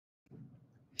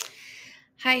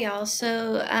Hi, y'all.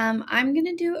 I'm going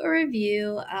to do a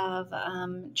review of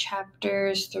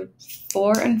chapters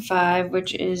 4 and 5,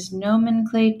 which is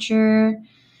nomenclature.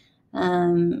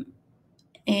 Let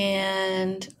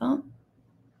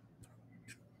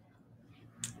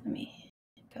me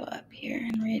go up here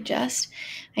and readjust.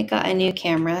 I got a new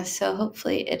camera, so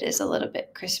hopefully it is a little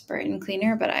bit crisper and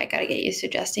cleaner, but I got to get used to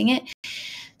adjusting it.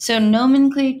 So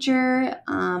nomenclature,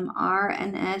 R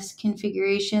and S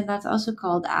configuration, that's also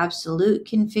called absolute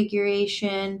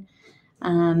configuration,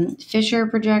 Fischer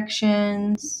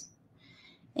projections,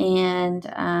 and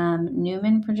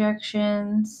Newman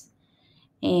projections.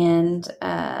 And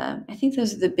I think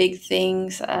those are the big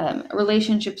things,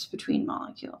 relationships between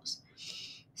molecules.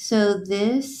 So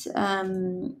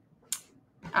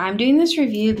I'm doing this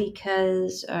review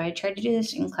because I tried to do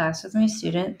this in class with my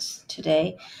students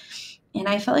today, and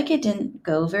I felt like it didn't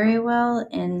go very well.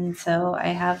 And so I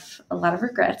have a lot of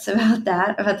regrets about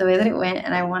the way that it went.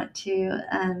 And I want to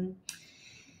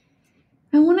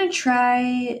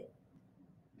try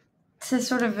to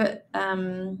sort of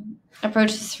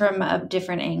approach this from a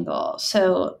different angle.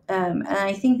 So, and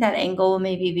I think that angle will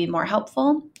maybe be more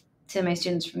helpful to my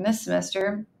students from this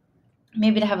semester,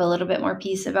 maybe to have a little bit more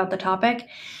peace about the topic.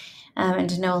 And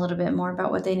to know a little bit more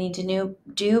about what they need to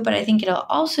do. But I think it'll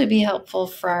also be helpful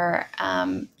for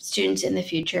students in the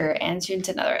future and students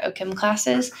in other OChem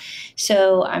classes.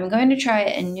 So I'm going to try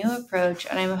a new approach,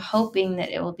 and I'm hoping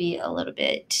that it will be a little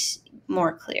bit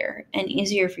more clear and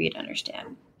easier for you to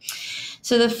understand.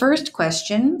 So the first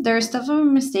question, there are several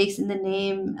mistakes in the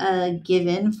name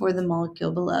given for the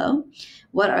molecule below.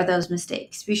 What are those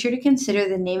mistakes? Be sure to consider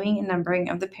the naming and numbering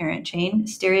of the parent chain,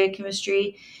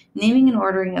 stereochemistry, naming and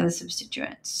ordering of the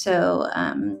substituents. So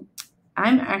I'm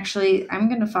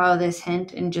going to follow this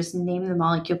hint and just name the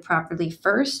molecule properly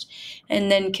first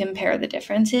and then compare the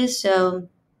differences. So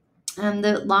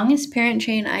the longest parent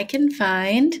chain I can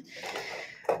find,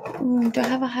 do I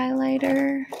have a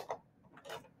highlighter?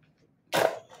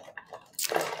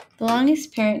 The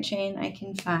longest parent chain I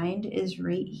can find is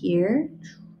right here.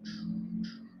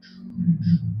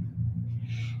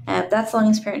 That's the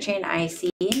longest parent chain I see.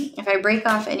 If I break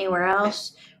off anywhere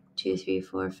else, 2, 3,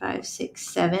 4, 5, 6,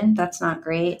 7, that's not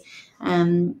great.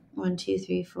 1, 2,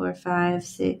 3, 4, 5,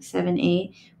 6, 7,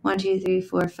 8. 1, 2, 3,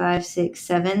 4, 5, 6,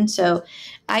 7. So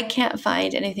I can't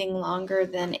find anything longer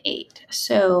than 8.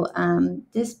 So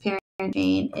this parent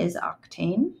chain is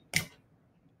octane.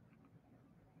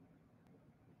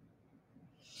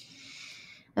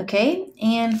 Okay,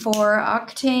 and for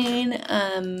octane,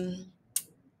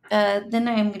 then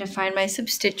I'm going to find my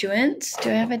substituents. Do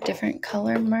I have a different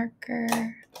color marker?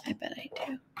 I bet I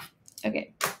do.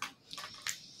 Okay.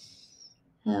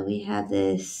 We have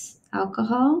this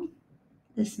alcohol,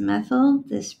 this methyl,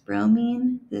 this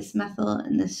bromine, this methyl,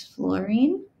 and this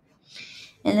fluorine.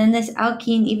 And then this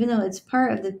alkene, even though it's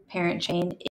part of the parent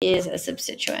chain, is a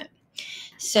substituent.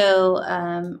 So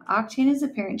octane is a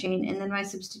parent chain, and then my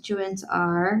substituents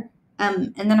are,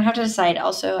 and then I have to decide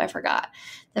also, I forgot.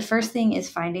 The first thing is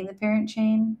finding the parent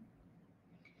chain.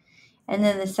 And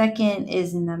then the second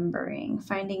is numbering,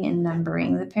 finding and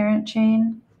numbering the parent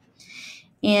chain.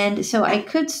 And so I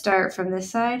could start from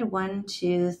this side, 1,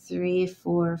 2, 3,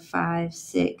 4, 5,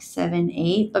 6, 7,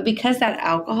 8. But because that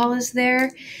alcohol is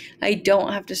there, I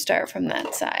don't have to start from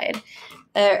that side.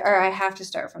 Or I have to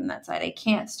start from that side. I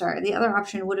can't start. The other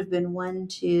option would have been 1,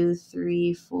 2,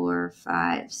 3, 4,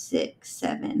 5, 6,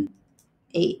 7,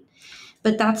 8.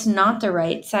 But that's not the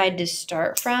right side to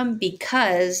start from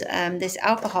because this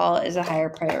alcohol is a higher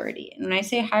priority. And when I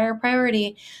say higher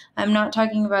priority, I'm not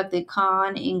talking about the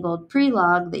Kahn-Ingold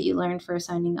pre-log that you learned for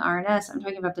assigning R and S. I'm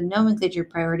talking about the nomenclature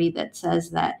priority that says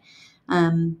that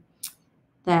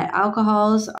that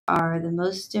alcohols are the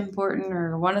most important,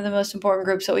 or one of the most important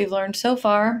groups that we've learned so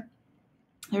far.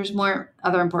 There's more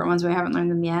other important ones, but I haven't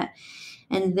learned them yet.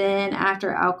 And then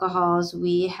after alcohols,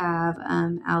 we have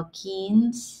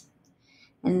alkenes,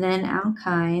 and then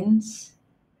alkynes,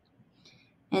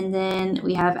 and then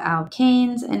we have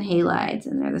alkanes and halides,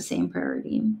 and they're the same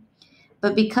priority.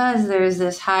 But because there's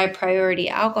this high priority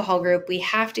alcohol group, we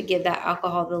have to give that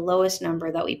alcohol the lowest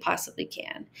number that we possibly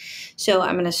can. So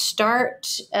I'm going to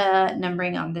start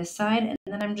numbering on this side, and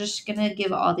then I'm just going to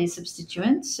give all these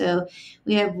substituents. So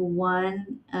we have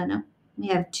we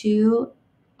have 2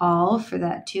 all for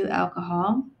that 2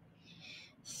 alcohol,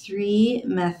 3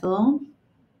 methyl,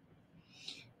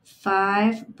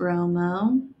 5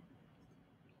 bromo,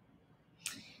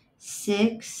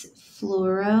 6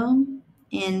 fluoro,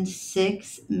 and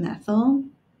 6 methyl,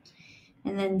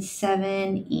 and then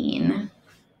 7 ene.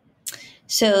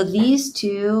 So these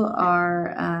two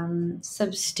are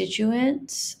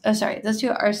substituents. Oh, sorry, those two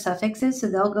are suffixes, so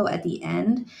they'll go at the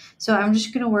end. So I'm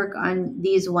just going to work on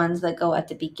these ones that go at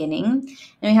the beginning.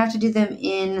 And we have to do them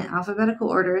in alphabetical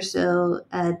order. So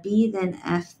B, then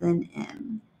F, then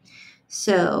M.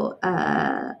 So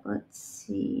let's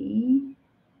see.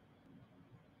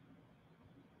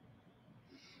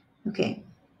 Okay.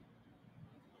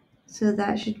 So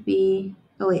that should be,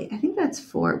 oh wait, I think that's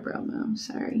 4 bromo,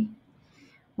 sorry.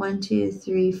 1, 2,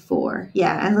 3, 4.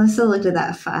 Yeah, I also looked at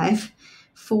that 5.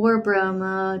 4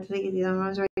 bromo. Did I get the other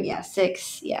ones right? Yeah,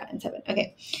 6. Yeah, and 7.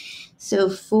 Okay. So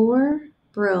 4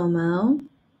 bromo.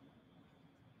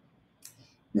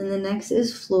 Then the next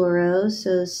is fluoro.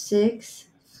 So 6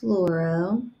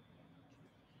 fluoro.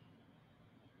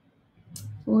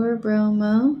 4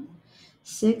 bromo.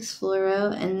 6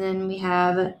 fluoro. And then we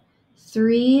have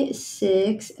 3,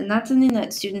 6. And that's something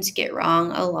that students get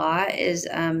wrong a lot is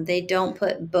they don't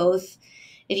put both.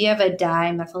 If you have a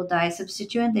dimethyl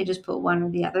disubstituent, they just put one or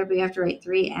the other, but you have to write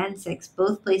 3 and 6,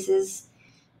 both places.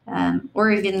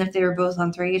 Or even if they were both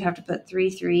on 3, you'd have to put 3,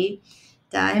 3,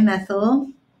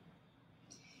 dimethyl.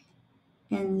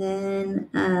 And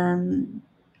then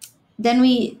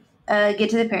we get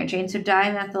to the parent chain, so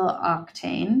dimethyl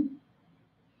octane.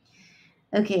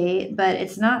 Okay, but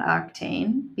it's not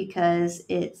octane because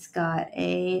it's got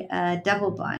a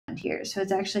double bond here. So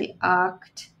it's actually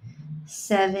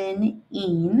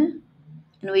oct7-ene.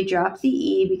 And we drop the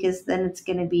E because then it's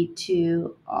going to be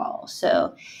 2-ol.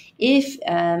 So if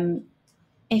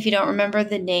you don't remember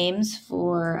the names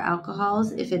for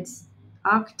alcohols, if it's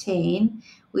octane,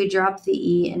 we drop the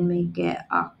E and make it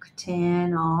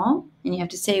octanol. And you have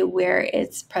to say where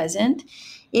it's present.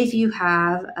 If you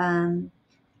have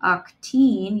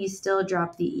octene, you still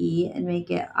drop the E and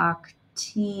make it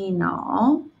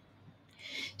octenol.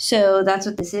 So that's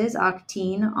what this is,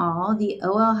 octenol. The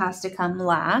OL has to come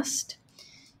last.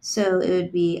 So it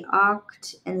would be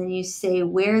oct, and then you say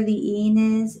where the ene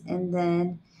is, and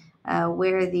then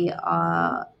where the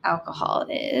alcohol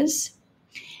is.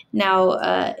 Now,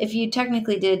 if you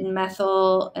technically did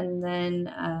methyl and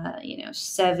then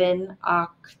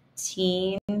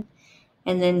 7-octene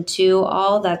and then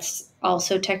 2-ol, that's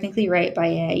also technically right by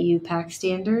UPAC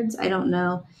standards. I don't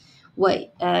know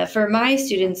what for my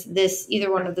students,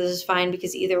 either one of those is fine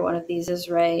because either one of these is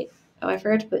right. Oh, I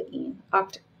forgot to put ene.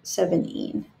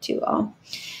 7-ene, 2-ol.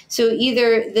 So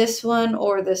either this one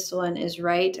or this one is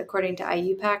right according to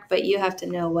IUPAC, but you have to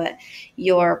know what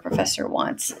your professor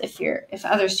wants if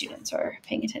other students are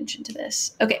paying attention to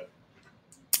this. Okay.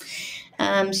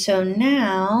 So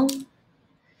now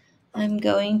I'm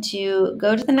going to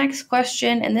go to the next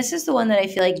question, and this is the one that I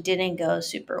feel like didn't go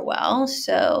super well.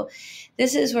 So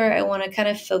this is where I want to kind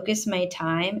of focus my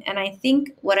time. And I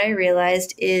think what I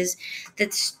realized is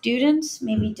that students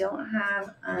maybe don't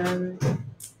have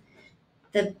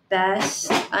the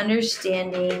best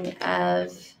understanding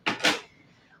of,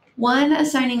 one,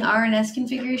 assigning R and S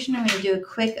configuration. I'm going to do a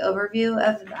quick overview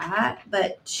of that,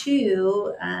 but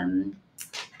 2,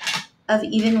 of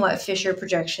even what Fischer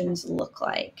projections look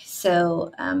like.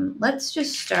 So let's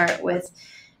just start with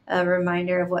a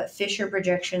reminder of what Fischer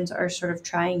projections are sort of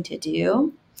trying to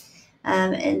do,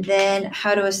 and then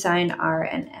how to assign R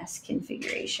and S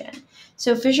configuration.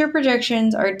 So Fischer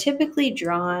projections are typically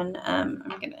drawn, I'm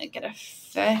going to get a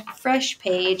fresh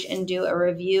page and do a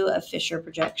review of Fischer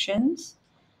projections.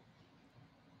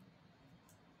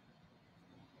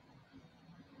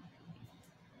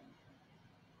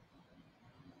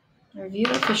 Review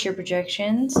of Fischer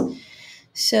projections.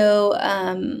 So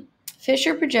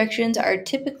Fischer projections are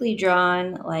typically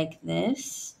drawn like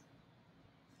this,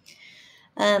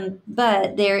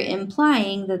 but they're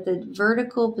implying that the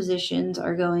vertical positions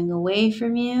are going away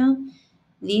from you.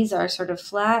 These are sort of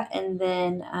flat, and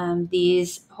then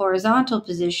these horizontal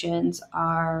positions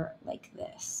are like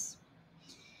this.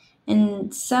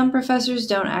 And some professors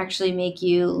don't actually make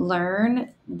you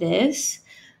learn this.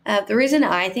 The reason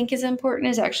I think is important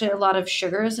is actually a lot of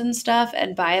sugars and stuff,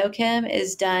 and biochem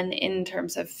is done in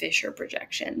terms of Fischer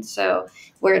projection, so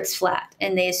where it's flat,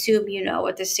 and they assume you know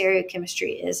what the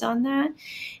stereochemistry is on that.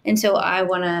 And so I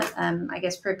want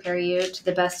to, prepare you to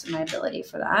the best of my ability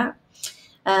for that.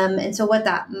 And so what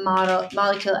that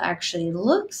molecule actually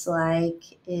looks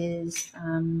like is,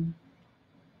 I'm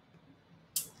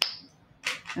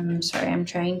sorry, I'm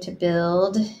trying to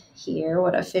build here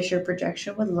what a Fischer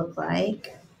projection would look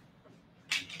like.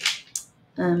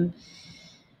 On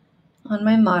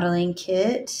my modeling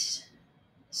kit.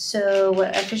 So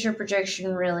what a Fischer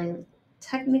projection really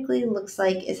technically looks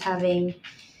like is having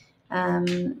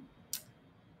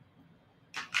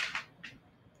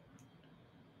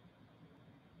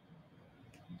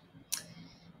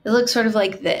It looks sort of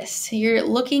like this. You're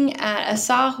looking at a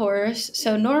sawhorse.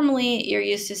 So normally you're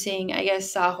used to seeing, I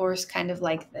guess, sawhorse kind of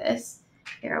like this.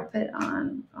 Here,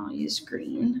 I'll use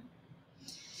green.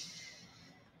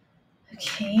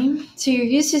 Okay, so you're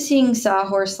used to seeing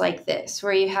sawhorse like this,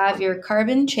 where you have your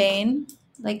carbon chain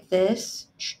like this.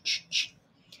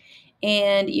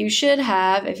 And you should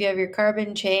have, if you have your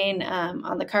carbon chain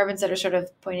on the carbons that are sort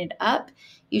of pointed up,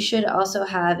 you should also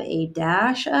have a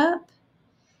dash up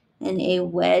and a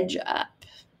wedge up.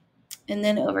 And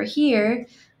then over here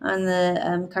on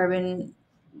the carbon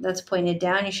that's pointed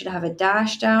down, you should have a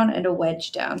dash down and a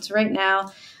wedge down. So right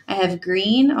now I have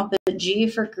green. I'll put G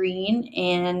for green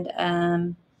and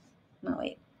I'll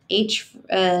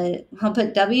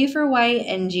put W for white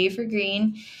and G for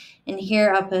green. And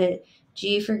here I'll put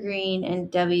G for green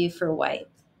and W for white.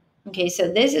 Okay,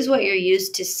 so this is what you're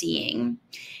used to seeing.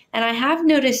 And I have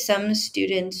noticed some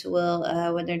students will,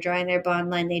 when they're drawing their bond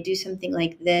line, they do something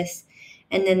like this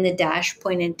and then the dash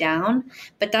pointed down,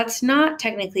 but that's not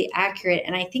technically accurate.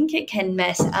 And I think it can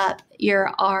mess up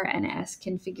your R and S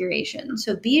configuration.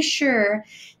 So be sure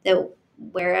that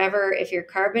wherever, if your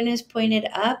carbon is pointed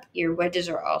up, your wedges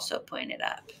are also pointed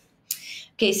up.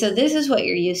 Okay, so this is what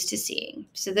you're used to seeing.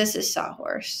 So this is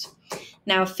sawhorse.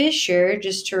 Now Fischer,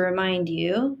 just to remind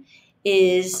you,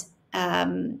 is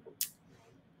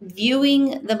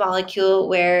viewing the molecule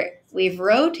where we've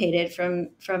rotated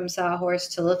from sawhorse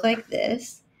to look like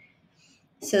this.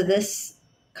 So this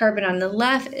carbon on the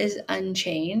left is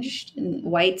unchanged, and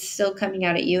white's still coming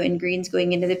out at you, and green's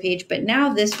going into the page. But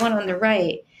now this one on the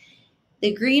right,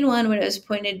 the green one, when it was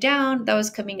pointed down, that was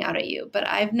coming out at you. But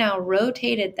I've now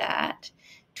rotated that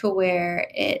to where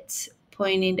it's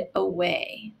pointed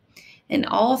away. And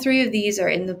all three of these are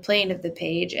in the plane of the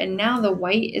page. And now the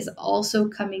white is also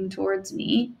coming towards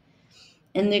me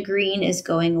and the green is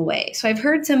going away. So I've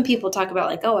heard some people talk about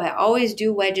like, oh, I always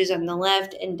do wedges on the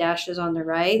left and dashes on the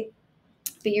right.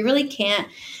 But you really can't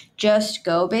just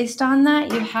go based on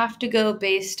that. You have to go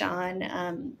based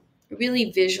on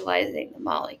really visualizing the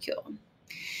molecule.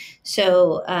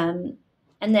 So, and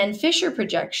then Fischer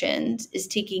projections is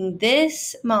taking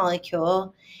this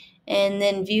molecule and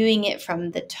then viewing it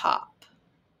from the top.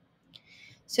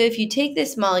 So if you take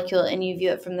this molecule and you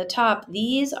view it from the top,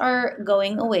 these are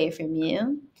going away from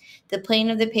you. The plane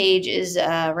of the page is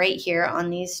right here on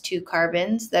these two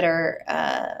carbons that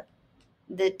are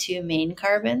the two main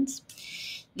carbons.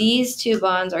 These two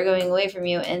bonds are going away from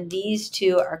you, and these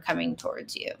two are coming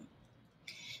towards you.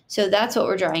 So that's what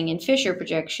we're drawing in Fischer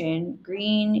projection: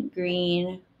 green,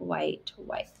 green, white,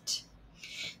 white.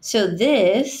 So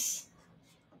this,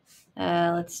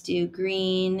 let's do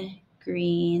green,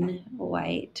 green,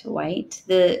 white, white.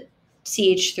 The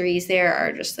CH3s there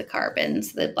are just the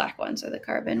carbons. The black ones are the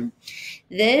carbon.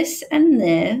 This and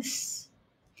this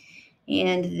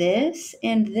and this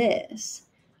and this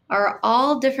are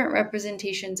all different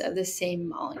representations of the same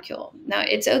molecule. Now,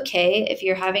 it's okay if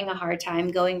you're having a hard time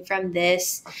going from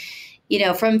this,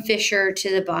 from Fischer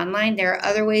to the bond line. There are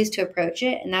other ways to approach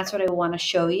it, and that's what I want to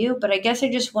show you. But I guess I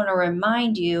just want to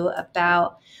remind you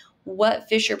about what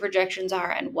Fischer projections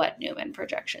are and what Newman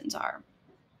projections are.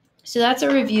 So that's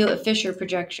a review of Fischer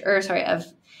projection,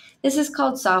 this is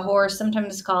called sawhorse.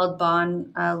 Sometimes it's called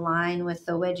bond line with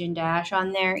the wedge and dash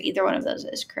on there. Either one of those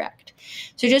is correct.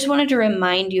 So just wanted to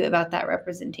remind you about that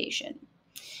representation.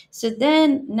 So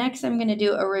then next I'm going to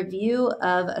do a review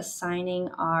of assigning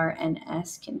R and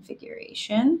S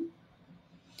configuration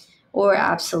or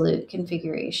absolute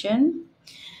configuration.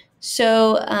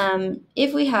 So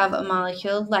if we have a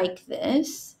molecule like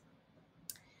this,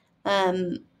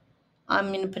 I'm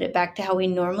going to put it back to how we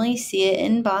normally see it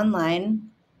in bond line.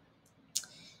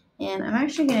 And I'm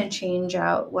actually going to change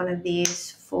out one of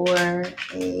these for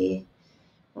a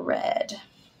red.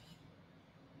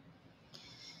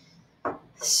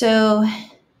 So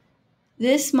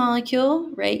this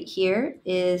molecule right here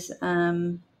is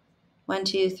 1,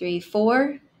 2, 3,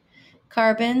 4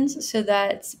 carbons. So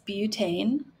that's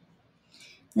butane.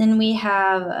 Then we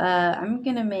have, I'm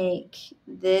going to make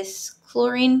this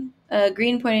chlorine,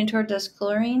 green pointing towards us,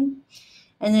 chlorine.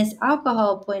 And this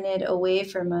alcohol pointed away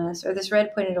from us, or this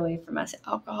red pointed away from us,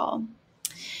 alcohol.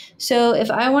 So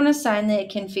if I want to assign the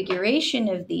configuration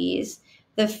of these,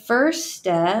 the first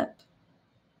step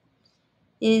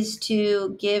is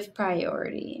to give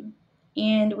priority.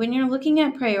 And when you're looking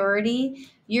at priority,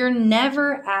 you're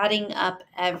never adding up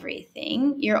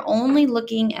everything. You're only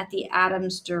looking at the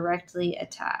atoms directly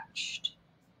attached.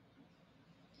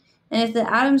 And if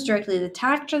the atoms directly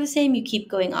attached are the same, you keep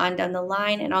going on down the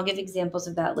line, and I'll give examples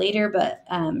of that later. But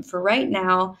for right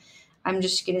now, I'm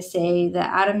just going to say the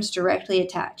atoms directly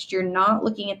attached. You're not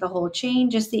looking at the whole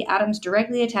chain, just the atoms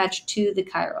directly attached to the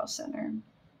chiral center.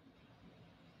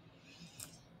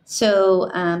 So,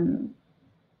 and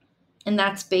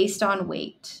that's based on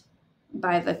weight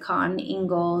by the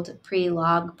Kohn-Ingold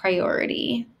pre-log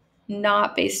priority,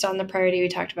 not based on the priority we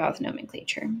talked about with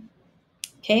nomenclature.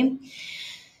 Okay,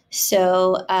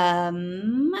 so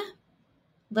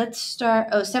let's start.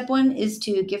 Oh, step 1 is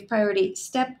to give priority.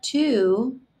 Step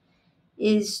 2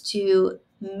 is to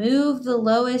move the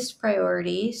lowest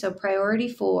priority, so priority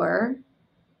 4,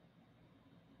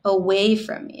 away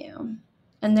from you.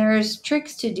 And there's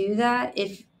tricks to do that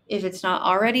if it's not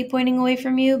already pointing away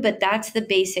from you, but that's the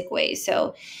basic way.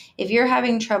 So if you're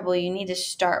having trouble, you need to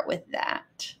start with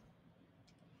that.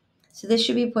 So this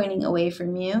should be pointing away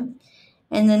from you.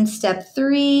 And then step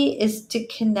 3 is to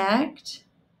connect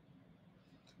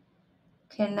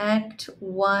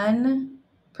 1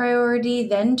 priority,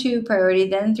 then 2 priority,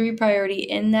 then 3 priority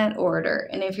in that order.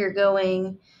 And if you're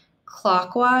going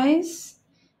clockwise,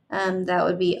 that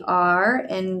would be R.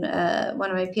 And one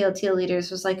of my PLT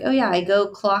leaders was like, oh yeah, I go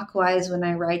clockwise when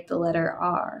I write the letter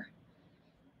R.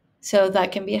 So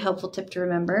that can be a helpful tip to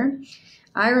remember.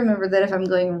 I remember that if I'm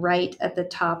going right at the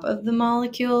top of the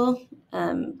molecule,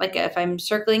 like if I'm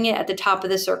circling it at the top of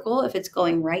the circle, if it's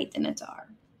going right, then it's R.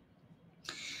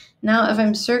 Now, if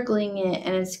I'm circling it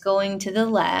and it's going to the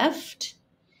left,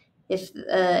 if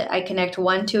I connect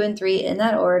 1, 2, and 3 in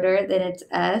that order, then it's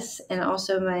S. And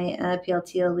also my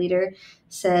PLTL leader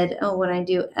said, oh, when I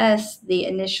do S, the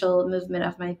initial movement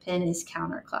of my pin is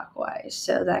counterclockwise.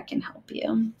 So that can help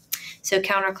you. So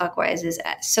counterclockwise is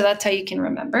S. So that's how you can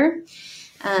remember.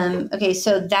 Okay,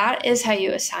 so that is how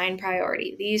you assign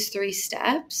priority, these 3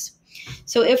 steps.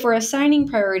 So if we're assigning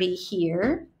priority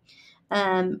here,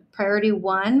 priority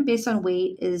 1 based on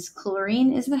weight is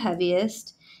chlorine is the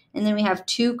heaviest, and then we have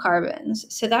 2 carbons.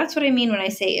 So that's what I mean when I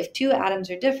say if 2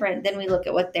 atoms are different, then we look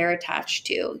at what they're attached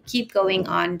to. Keep going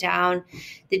on down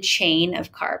the chain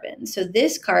of carbon. So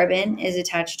this carbon is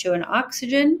attached to an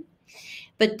oxygen,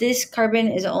 but this carbon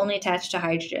is only attached to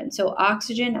hydrogen. So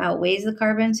oxygen outweighs the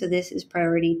carbon, so this is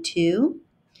priority 2.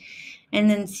 And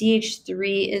then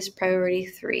CH3 is priority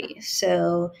 3.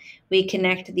 So we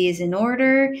connect these in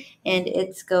order, and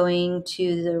it's going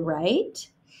to the right.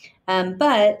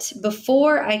 But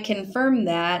before I confirm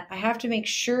that, I have to make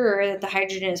sure that the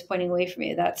hydrogen is pointing away from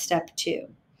you. That's step 2.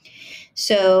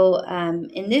 So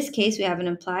in this case, we have an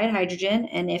implied hydrogen,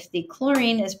 and if the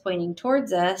chlorine is pointing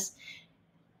towards us,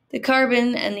 the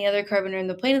carbon and the other carbon are in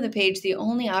the plane of the page. The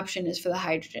only option is for the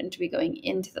hydrogen to be going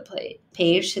into the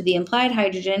page. So the implied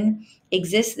hydrogen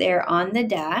exists there on the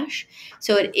dash.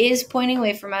 So it is pointing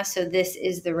away from us. So this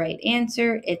is the right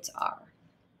answer. It's R.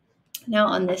 Now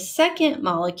on the second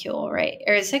molecule, right,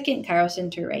 or second chiral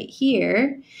center right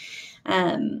here,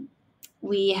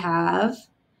 we have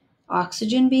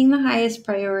oxygen being the highest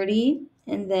priority,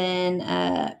 and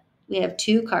then we have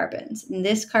 2 carbons. And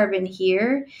this carbon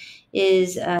here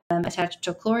is attached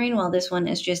to chlorine, while this one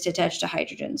is just attached to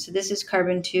hydrogen. So this is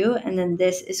carbon 2, and then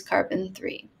this is carbon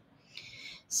 3.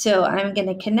 So I'm going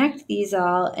to connect these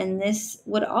all, and this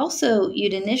would also,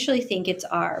 you'd initially think it's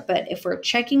R, but if we're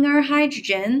checking our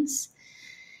hydrogens,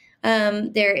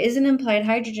 there is an implied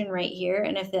hydrogen right here,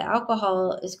 and if the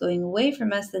alcohol is going away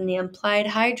from us, then the implied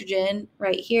hydrogen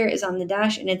right here is on the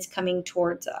dash, and it's coming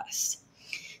towards us.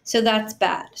 So that's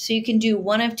bad. So you can do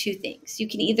one of 2 things. You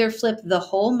can either flip the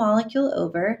whole molecule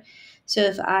over. So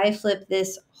if I flip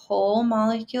this whole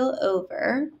molecule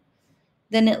over,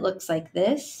 then it looks like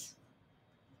this,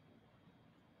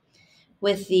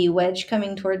 with the wedge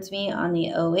coming towards me on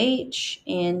the OH,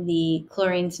 and the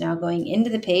chlorines now going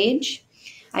into the page.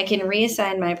 I can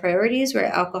reassign my priorities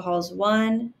where alcohol is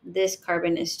 1, this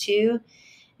carbon is 2,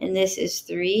 and this is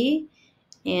 3,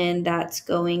 and that's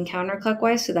going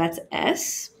counterclockwise, so that's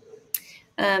S.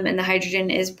 And the hydrogen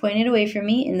is pointed away from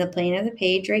me in the plane of the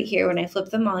page right here when I flip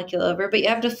the molecule over, but you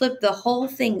have to flip the whole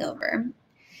thing over.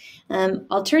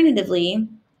 Alternatively,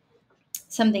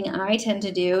 something I tend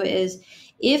to do is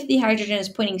if the hydrogen is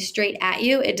pointing straight at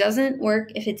you, it doesn't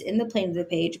work if it's in the plane of the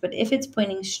page, but if it's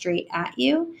pointing straight at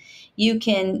you, you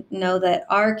can know that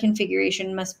our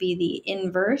configuration must be the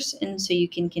inverse, and so you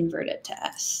can convert it to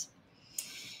S.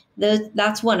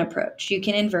 That's one approach. You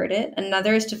can invert it.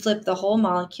 Another is to flip the whole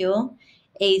molecule.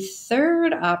 A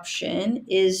third option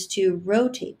is to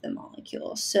rotate the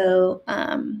molecule. So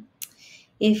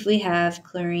if we have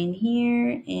chlorine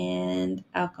here and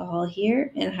alcohol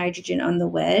here and hydrogen on the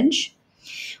wedge,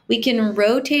 we can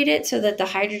rotate it so that the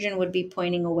hydrogen would be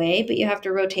pointing away, but you have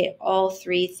to rotate all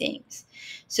 3 things.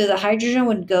 So the hydrogen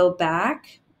would go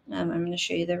back. I'm going to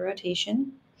show you the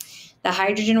rotation. The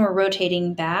hydrogen we're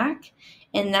rotating back,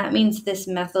 and that means this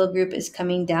methyl group is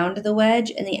coming down to the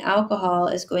wedge, and the alcohol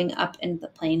is going up into the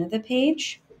plane of the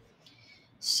page.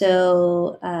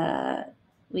 So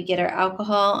we get our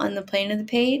alcohol on the plane of the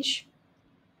page,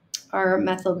 our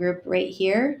methyl group right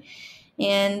here,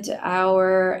 and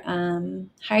our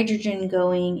hydrogen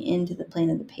going into the plane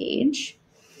of the page.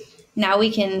 Now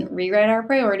we can rewrite our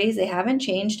priorities. They haven't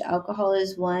changed. Alcohol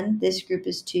is 1, this group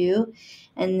is 2,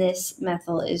 and this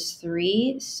methyl is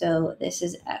 3. So this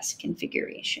is S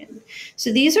configuration.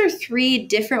 So these are 3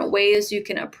 different ways you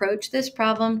can approach this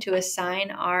problem to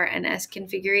assign R and S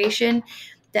configuration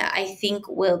that I think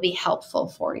will be helpful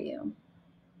for you.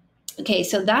 Okay,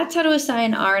 so that's how to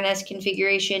assign R and S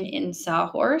configuration in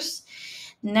Sawhorse.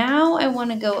 Now I want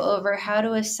to go over how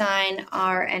to assign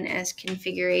R and S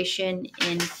configuration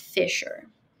in Fischer.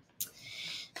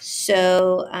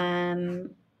 So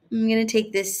I'm going to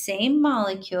take this same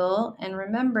molecule, and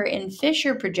remember in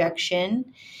Fischer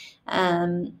projection,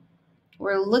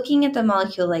 we're looking at the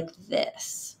molecule like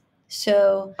this.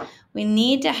 So we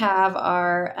need to have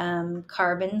our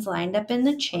carbons lined up in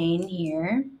the chain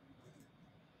here.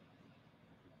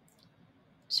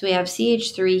 So we have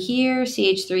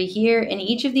CH3 here, and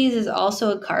each of these is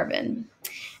also a carbon.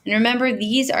 And remember,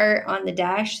 these are on the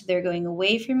dash, so they're going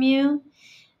away from you.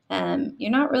 You're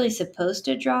not really supposed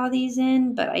to draw these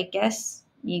in, but I guess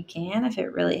you can if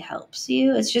it really helps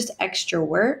you. It's just extra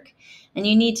work, and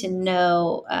you need to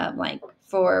know, like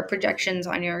for projections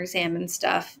on your exam and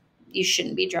stuff, you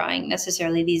shouldn't be drawing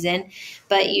necessarily these in,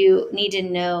 but you need to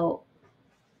know,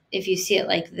 if you see it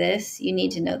like this, you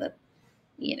need to know that,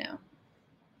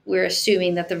 we're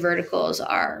assuming that the verticals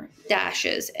are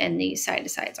dashes and the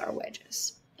side-to-sides are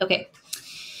wedges. Okay.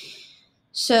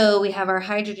 So we have our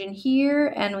hydrogen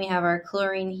here, and we have our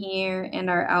chlorine here,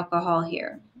 and our alcohol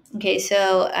here. Okay,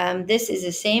 so this is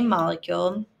the same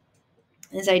molecule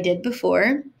as I did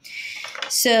before.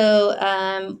 So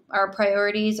our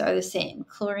priorities are the same.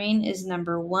 Chlorine is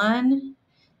number 1.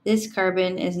 This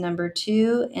carbon is number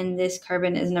 2, and this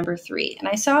carbon is number 3. And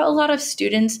I saw a lot of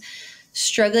students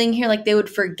struggling here, like they would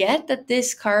forget that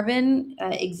this carbon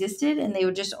existed, and they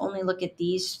would just only look at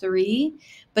these 3.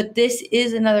 But this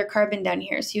is another carbon down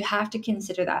here, so you have to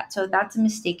consider that. So if that's a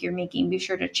mistake you're making, be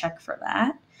sure to check for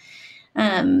that.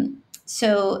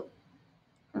 So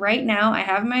right now I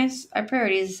have my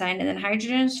priorities assigned, and then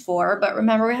hydrogen is 4. But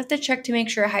remember, we have to check to make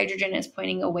sure hydrogen is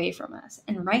pointing away from us.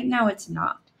 And right now it's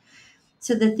not.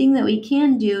 So the thing that we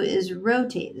can do is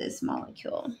rotate this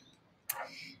molecule.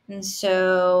 And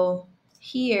so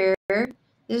here,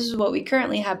 this is what we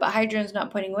currently have, but hydrogen's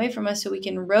not pointing away from us, so we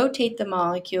can rotate the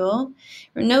molecule.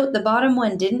 Note the bottom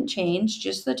one didn't change,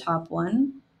 just the top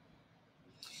one.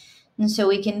 And so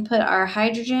we can put our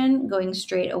hydrogen going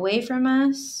straight away from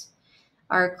us.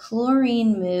 Our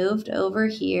chlorine moved over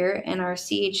here, and our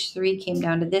CH3 came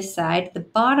down to this side. The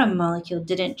bottom molecule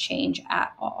didn't change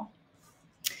at all.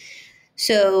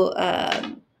 So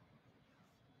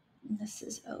this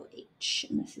is OH,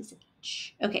 and this is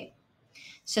H. Okay.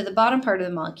 So the bottom part of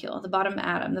the molecule, the bottom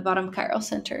atom, the bottom chiral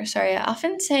center. Sorry, I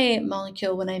often say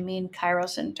molecule when I mean chiral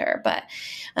center, but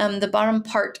the bottom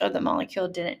part of the molecule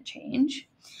didn't change,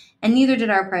 and neither did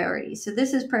our priority. So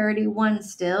this is priority 1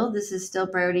 still, this is still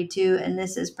priority 2, and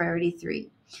this is priority 3.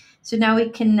 So now we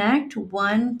connect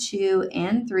 1, 2,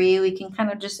 and 3. We can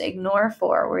kind of just ignore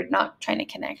 4. We're not trying to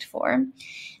connect 4.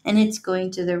 And it's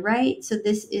going to the right, so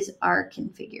this is our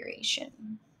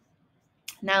configuration.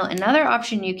 Now, another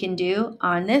option you can do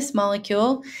on this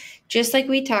molecule, just like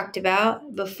we talked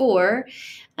about before,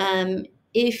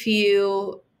 if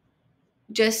you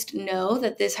just know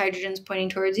that this hydrogen is pointing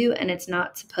towards you and it's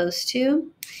not supposed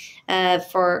to,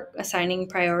 for assigning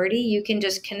priority, you can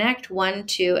just connect 1,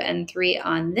 2, and 3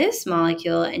 on this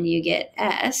molecule, and you get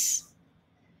S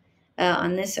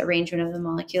on this arrangement of the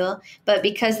molecule. But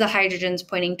because the hydrogen is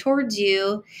pointing towards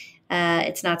you,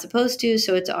 it's not supposed to,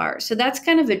 so it's R. So that's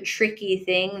kind of a tricky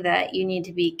thing that you need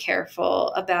to be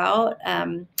careful about.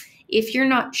 If you're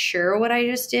not sure what I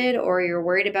just did, or you're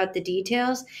worried about the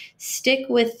details, stick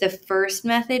with the first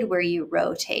method where you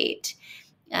rotate.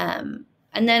 And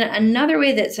then another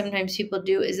way that sometimes people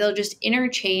do is they'll just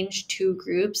interchange 2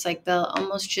 groups, like they'll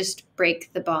almost just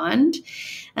break the bond,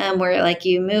 where like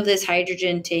you move this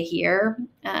hydrogen to here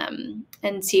and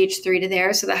CH3 to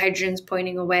there, so the hydrogen's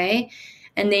pointing away.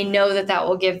 And they know that that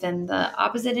will give them the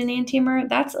opposite enantiomer.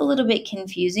 That's a little bit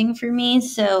confusing for me,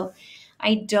 so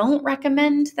I don't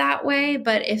recommend that way,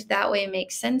 but if that way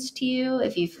makes sense to you,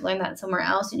 if you've learned that somewhere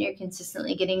else and you're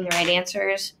consistently getting the right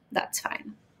answers, that's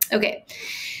fine. Okay,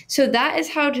 so that is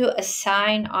how to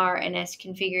assign R and S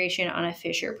configuration on a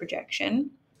Fischer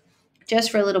projection. just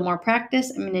for a little more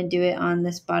practice, I'm going to do it on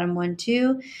this bottom 1,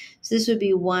 2. So this would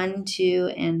be 1,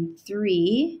 2, and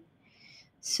 3.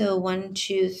 So 1,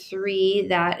 2, 3,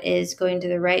 that is going to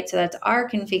the right. So that's our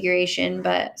configuration,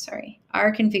 but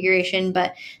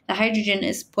the hydrogen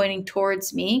is pointing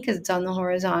towards me because it's on the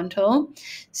horizontal.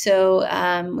 So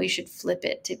we should flip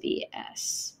it to be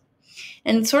S.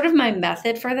 And sort of my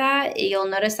method for that, you'll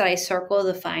notice that I circle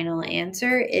the final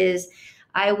answer, is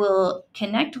I will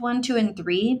connect 1, 2, and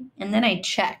 3, and then I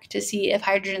check to see if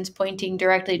hydrogen's pointing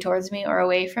directly towards me or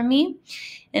away from me.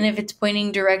 And if it's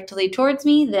pointing directly towards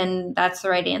me, then that's the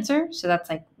right answer. So that's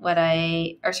like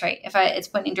it's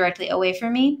pointing directly away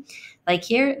from me, like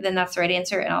here, then that's the right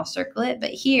answer, and I'll circle it.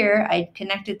 But here, I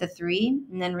connected the 3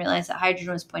 and then realized that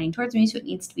hydrogen was pointing towards me, so it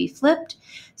needs to be flipped.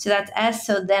 So that's S,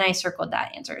 so then I circled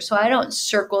that answer. So I don't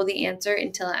circle the answer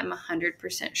until I'm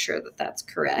 100% sure that that's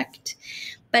correct.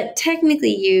 But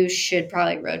technically, you should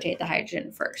probably rotate the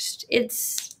hydrogen first.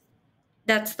 That's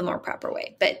the more proper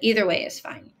way, but either way is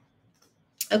fine.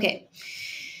 Okay,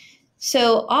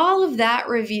 so all of that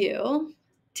review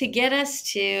to get us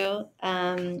to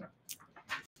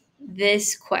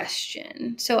this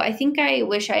question. So I think I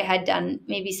wish I had done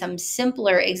maybe some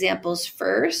simpler examples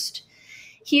first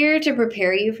here to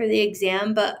prepare you for the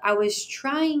exam, but I was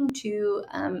trying to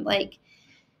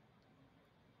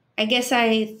I guess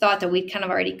I thought that we'd kind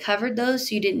of already covered those,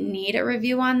 so you didn't need a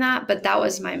review on that, but that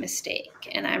was my mistake,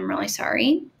 and I'm really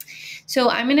sorry.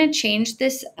 So I'm going to change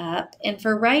this up, and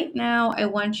for right now, I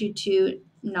want you to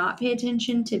not pay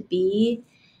attention to B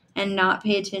and not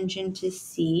pay attention to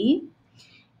C,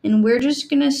 and we're just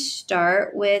going to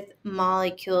start with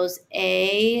molecules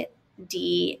A,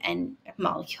 D, and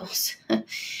molecules.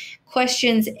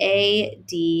 Questions A,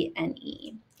 D, and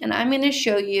E. And I'm going to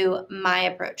show you my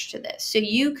approach to this. So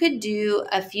you could do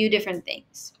a few different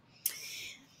things.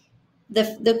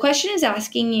 The question is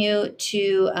asking you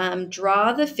to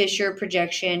draw the Fischer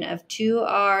projection of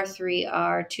 2R,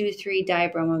 3R,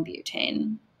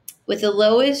 2,3-dibromobutane with the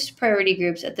lowest priority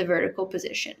groups at the vertical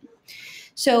position.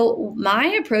 So my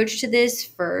approach to this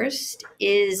first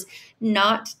is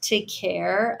not to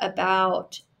care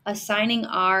about assigning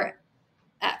R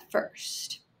at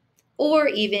first, or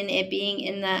even it being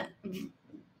in the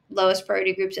lowest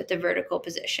priority groups at the vertical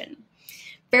position.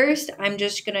 First, I'm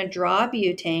just going to draw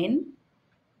butane.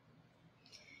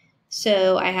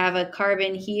 So I have a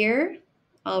carbon here.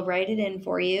 I'll write it in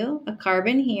for you. A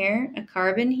carbon here, a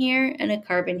carbon here, and a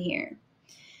carbon here.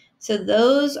 So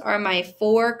those are my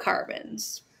 4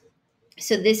 carbons.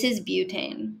 So this is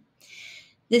butane.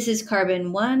 This is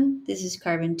carbon 1, this is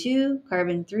carbon 2,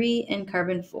 carbon 3, and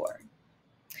carbon 4.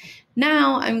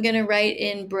 Now I'm going to write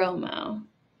in bromo.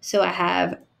 So I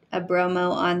have a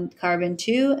bromo on carbon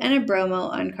 2 and a bromo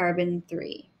on carbon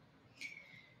 3.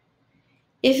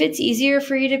 If it's easier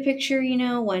for you to picture,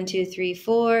 1, 2, 3,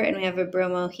 4, and we have a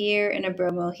bromo here and a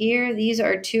bromo here, these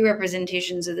are 2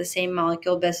 representations of the same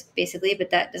molecule basically, but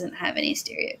that doesn't have any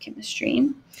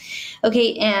stereochemistry.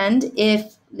 Okay, and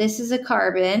if this is a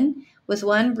carbon with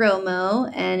 1 bromo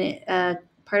and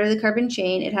part of the carbon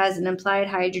chain, it has an implied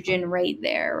hydrogen right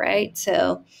there, right?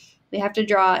 So we have to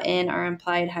draw in our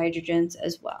implied hydrogens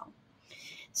as well.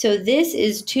 So this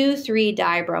is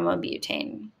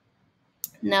 2,3-dibromobutane.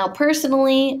 Now,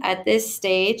 personally, at this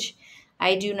stage,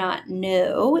 I do not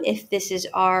know if this is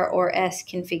R or S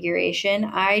configuration.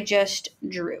 I just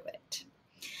drew it.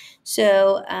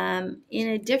 So in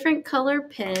a different color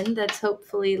pen that's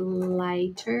hopefully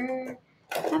lighter,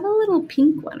 I have a little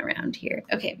pink one around here.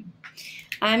 Okay,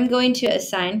 I'm going to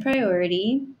assign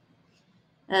priority.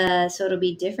 So it'll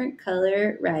be different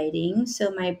color writing.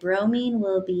 So my bromine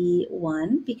will be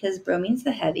 1 because bromine's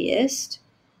the heaviest.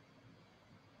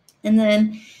 And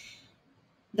then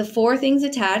the 4 things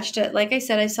attached, like I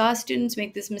said, I saw students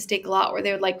make this mistake a lot where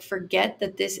they would forget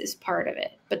that this is part of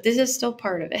it, but this is still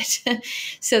part of it.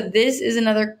 So this is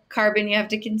another carbon you have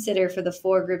to consider for the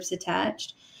 4 groups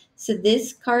attached. So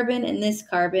this carbon and this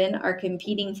carbon are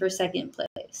competing for second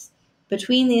place.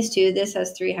 Between these 2, this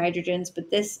has 3 hydrogens, but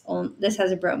this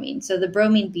has a bromine. So the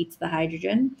bromine beats the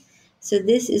hydrogen. So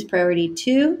this is priority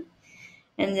 2,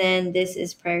 and then this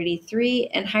is priority 3,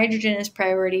 and hydrogen is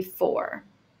priority 4.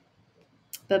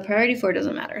 But priority 4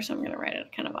 doesn't matter, so I'm going to write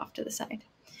it kind of off to the side.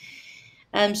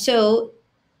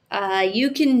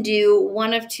 You can do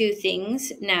one of 2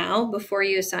 things now before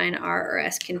you assign R or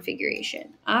S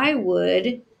configuration. I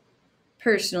would,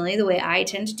 personally, the way I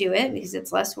tend to do it, because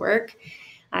it's less work,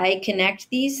 I connect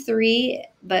these 3,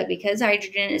 but because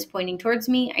hydrogen is pointing towards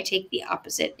me, I take the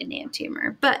opposite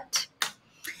enantiomer. But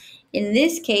In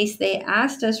this case, they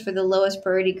asked us for the lowest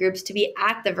priority groups to be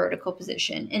at the vertical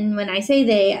position. And when I say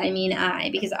they, I mean I,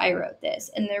 because I wrote this.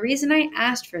 And the reason I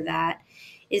asked for that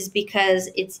is because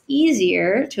it's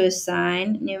easier to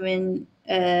assign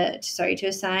to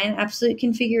assign absolute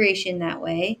configuration that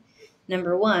way,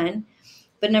 number one.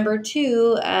 But number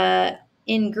two,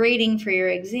 in grading for your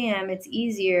exam, it's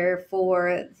easier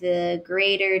for the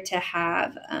grader to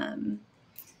have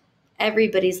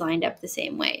everybody's lined up the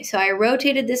same way. So I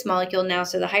rotated this molecule now,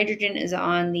 so the hydrogen is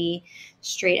on the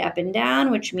straight up and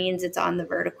down, which means it's on the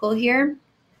vertical here,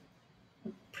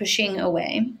 pushing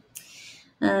away.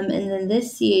 And then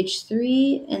this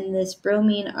CH3 and this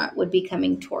bromine would be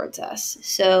coming towards us.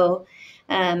 So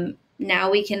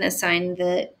now we can assign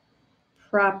the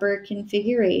proper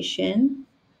configuration.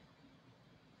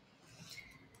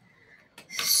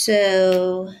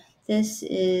 So this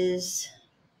is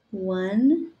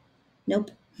 1.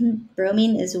 Nope.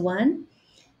 Bromine is 1.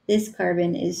 This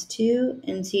carbon is 2,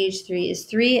 and CH3 is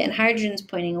 3, and hydrogen's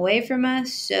pointing away from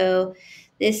us, so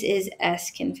this is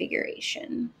S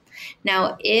configuration.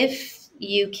 Now, if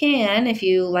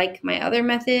you like my other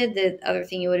method, the other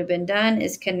thing you would have been done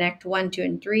is connect 1, 2,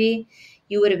 and 3.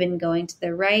 You would have been going to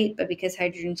the right, but because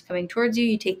hydrogen's coming towards you,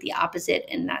 you take the opposite,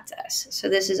 and that's S. So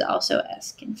this is also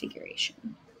S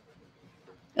configuration.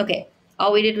 Okay,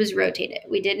 all we did was rotate it.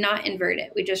 We did not invert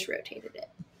it. We just rotated it.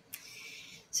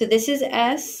 So this is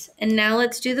S, and now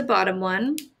let's do the bottom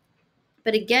one.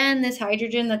 But again, this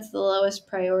hydrogen that's the lowest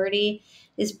priority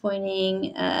is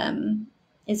pointing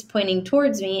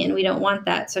towards me, and we don't want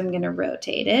that, so I'm going to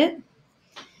rotate it.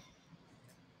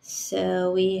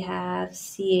 So we have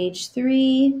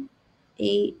CH3,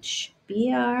 H, Br,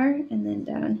 and then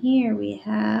down here we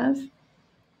have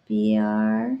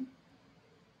Br,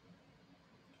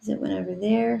 because it went over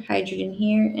there, hydrogen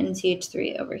here, and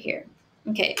CH3 over here.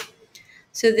 Okay,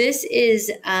 so this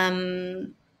is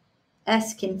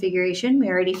S configuration. We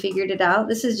already figured it out.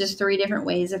 This is just 3 different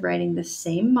ways of writing the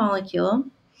same molecule.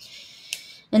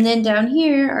 And then down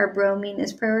here, our bromine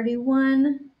is priority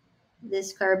 1.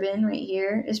 This carbon right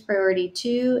here is priority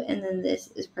 2. And then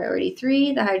this is priority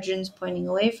 3. The hydrogen's pointing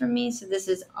away from me, so this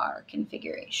is R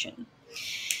configuration.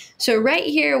 So right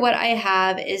here, what I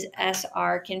have is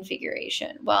SR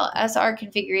configuration. Well, SR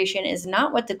configuration is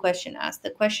not what the question asked. The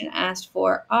question asked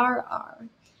for RR.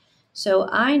 So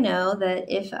I know that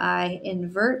if I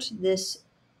invert this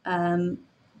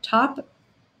top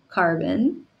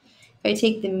carbon, if I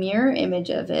take the mirror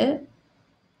image of it,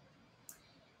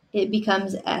 it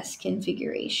becomes S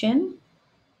configuration.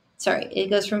 Sorry, it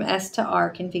goes from S to R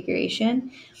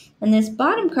configuration. And this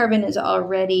bottom carbon is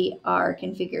already R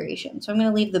configuration. So I'm going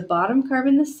to leave the bottom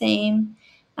carbon the same,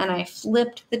 and I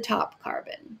flipped the top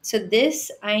carbon. So this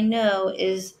I know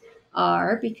is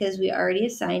R because we already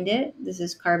assigned it. This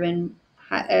is carbon,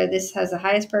 this has the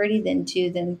highest priority, then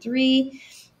 2, then 3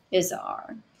 is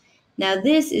R. Now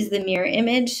this is the mirror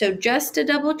image. So just to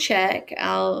double check,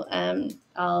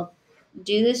 I'll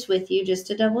do this with you just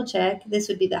to double check. This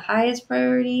would be the highest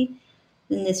priority,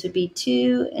 then this would be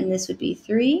 2, and this would be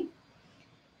 3.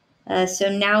 So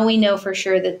now we know for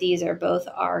sure that these are both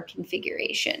R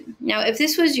configuration. Now, if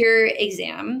this was your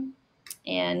exam,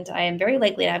 and I am very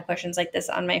likely to have questions like this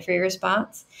on my free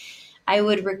response, I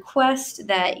would request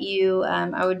that you,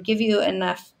 I would give you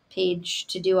enough page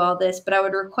to do all this, but I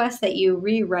would request that you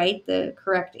rewrite the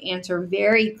correct answer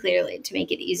very clearly to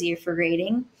make it easier for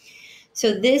grading.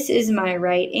 So this is my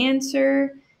right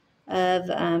answer of,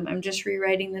 I'm just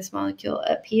rewriting this molecule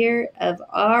up here, of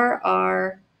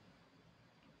RR.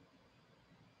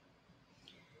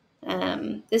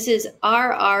 This is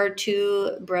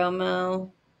RR2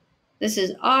 bromo. This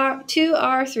is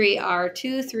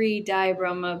 2R3R23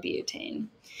 dibromobutane.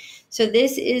 So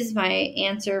this is my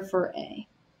answer for A.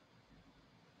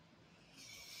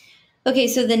 Okay,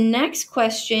 so the next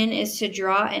question is to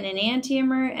draw an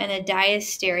enantiomer and a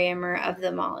diastereomer of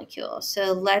the molecule.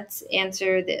 So let's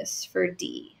answer this for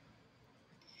D.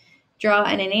 Draw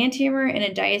an enantiomer and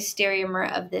a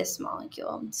diastereomer of this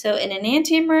molecule. So an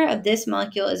enantiomer of this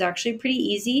molecule is actually pretty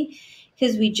easy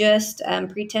because we just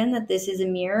pretend that this is a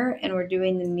mirror and we're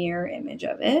doing the mirror image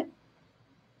of it.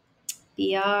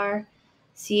 Br,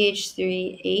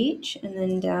 CH3H, and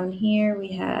then down here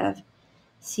we have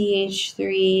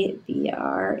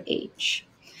CH3BRH.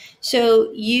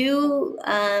 So you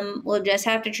will just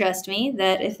have to trust me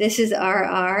that if this is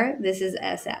RR, this is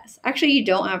SS. Actually, you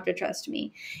don't have to trust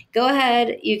me. Go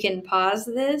ahead, you can pause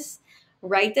this,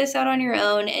 write this out on your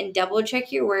own, and double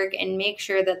check your work and make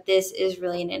sure that this is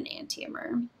really an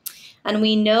enantiomer. And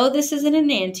we know this is an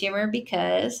enantiomer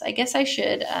because, I guess I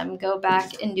should go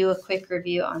back and do a quick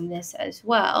review on this as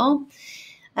well.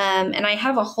 And I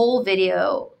have a whole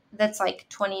video that's like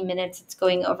 20 minutes. It's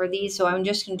going over these, so I'm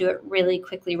just going to do it really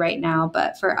quickly right now.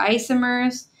 But for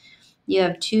isomers, you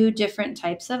have two different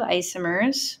types of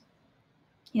isomers.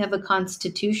 You have a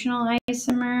constitutional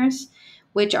isomers,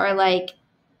 which are like,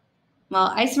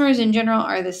 well, isomers in general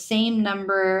are the same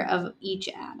number of each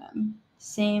atom.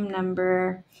 Same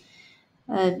number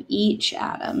of each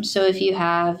atom. So if you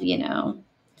have,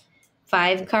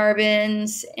 5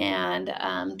 carbons and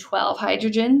 12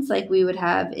 hydrogens, like we would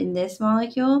have in this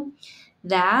molecule,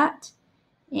 that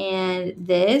and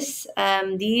this,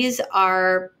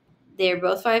 they're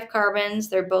both 5 carbons,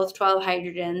 they're both 12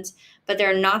 hydrogens, but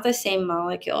they're not the same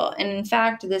molecule. And in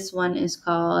fact, this one is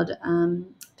called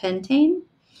pentane,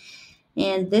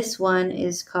 and this one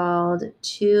is called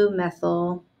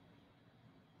 2-methyl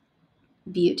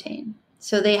butane.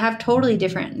 So they have totally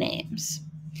different names.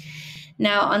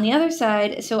 Now, on the other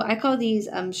side, so I call these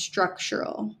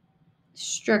structural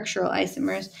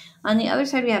isomers. On the other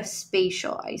side, we have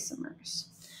spatial isomers.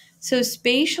 So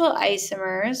spatial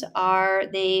isomers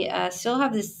they still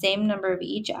have the same number of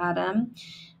each atom.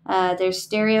 They're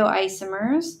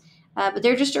stereoisomers, but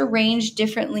they're just arranged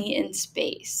differently in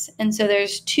space. And so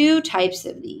there's 2 types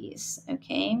of these,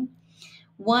 okay?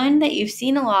 One that you've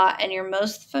seen a lot and you're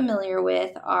most familiar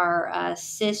with are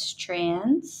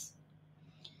cis-trans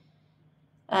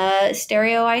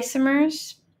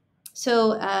stereoisomers.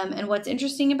 So, and what's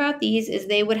interesting about these is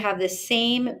they would have the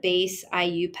same base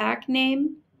IUPAC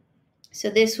name. So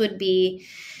this would be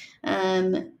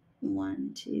this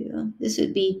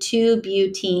would be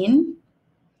 2-butene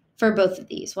for both of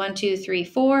these. 1, 2, 3,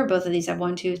 4. Both of these have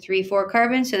 1, 2, 3, 4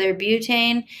 carbons, so they're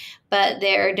butane, but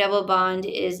their double bond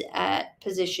is at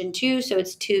position 2, so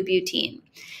it's 2-butene.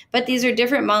 But these are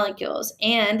different molecules,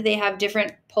 and they have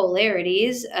different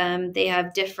polarities. They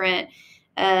have different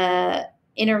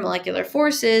intermolecular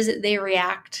forces. They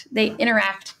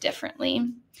interact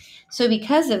differently. So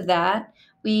because of that,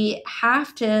 we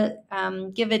have to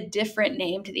give a different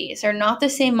name to these. They're not the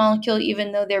same molecule,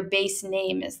 even though their base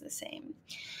name is the same.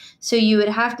 So you would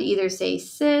have to either say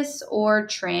cis or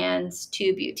trans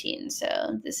 2-butene.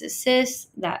 So this is cis,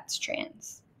 that's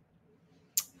trans.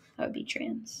 That would be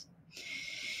trans.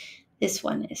 This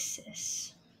one is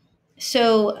cis.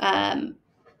 So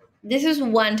this is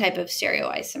one type of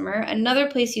stereoisomer. Another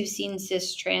place you've seen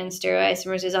cis-trans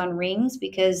stereoisomers is on rings,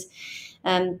 because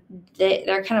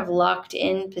they're kind of locked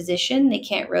in position. They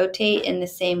can't rotate in the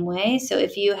same way. So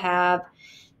if you have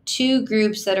 2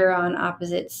 groups that are on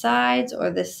opposite sides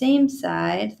or the same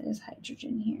side, there's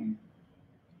hydrogen here.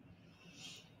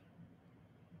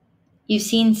 You've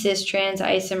seen cis-trans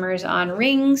isomers on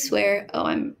rings where,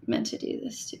 I'm meant to do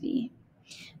this to be,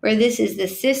 where this is the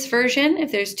cis version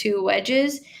if there's 2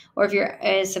 wedges, or if your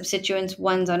substituents,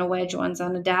 one's on a wedge, one's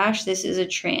on a dash, this is a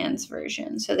trans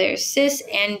version. So there's cis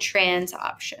and trans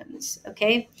options,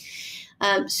 okay?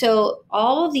 So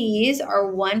all of these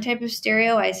are one type of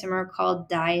stereoisomer called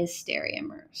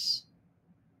diastereomers.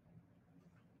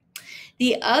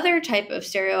 The other type of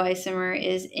stereoisomer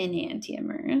is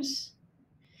enantiomers.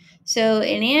 So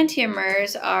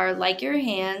enantiomers are like your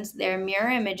hands. They're mirror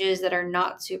images that are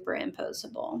not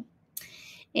superimposable.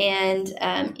 And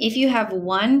if you have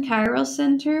one chiral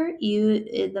center,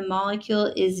 the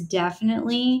molecule is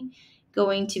definitely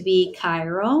going to be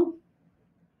chiral.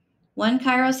 One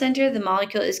chiral center, the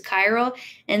molecule is chiral,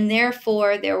 and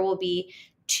therefore there will be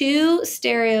 2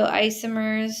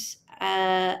 stereoisomers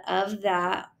of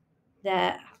that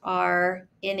are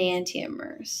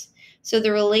enantiomers. So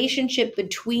the relationship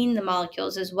between the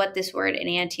molecules is what this word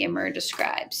enantiomer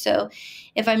describes. So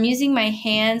if I'm using my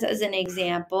hands as an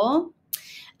example,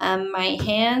 my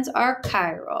hands are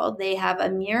chiral. They have a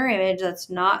mirror image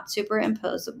that's not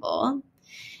superimposable.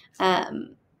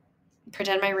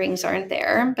 Pretend my rings aren't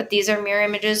there, but these are mirror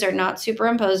images, they're not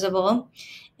superimposable.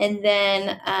 And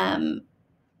then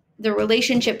the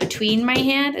relationship between my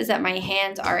hand is that my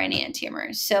hands are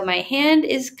enantiomers. So my hand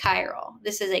is chiral.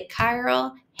 This is a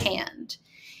chiral hand.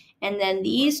 And then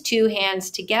these 2 hands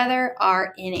together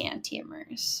are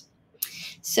enantiomers.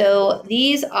 So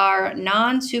these are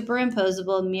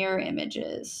non-superimposable mirror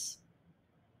images.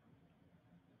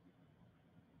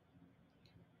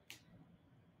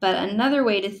 But another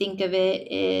way to think of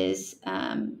it is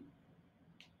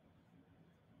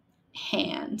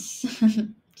hands.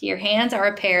 Your hands are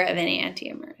a pair of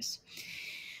enantiomers.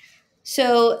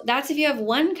 So that's if you have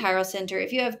one chiral center.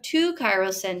 If you have 2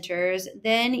 chiral centers,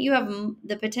 then you have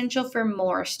the potential for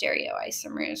more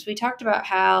stereoisomers. We talked about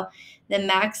how the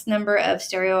max number of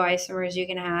stereoisomers you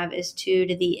can have is 2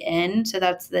 to the n. So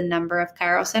that's the number of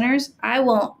chiral centers. I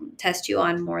won't test you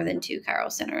on more than 2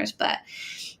 chiral centers, but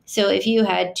so if you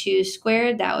had 2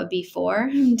 squared, that would be 4.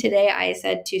 Today I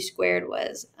said 2 squared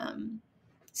was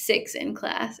 6 in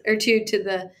class, or 2 to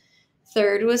the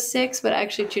third was 6, but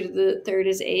actually 2 to the third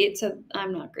is 8. So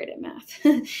I'm not great at math,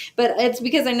 but it's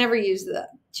because I never use the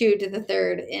 2 to the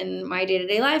third in my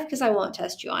day-to-day life because I won't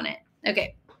test you on it.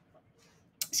 Okay.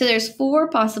 So there's 4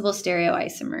 possible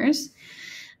stereoisomers.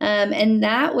 And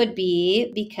that would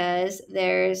be because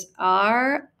there's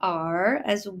RR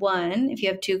as 1 if you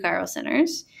have 2 chiral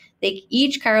centers.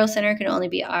 Each chiral center can only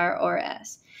be R or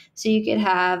S. So you could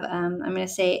have, I'm going to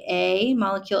say A,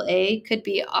 molecule A could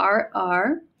be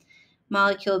RR.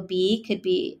 Molecule B could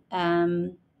be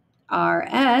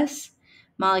RS.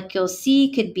 Molecule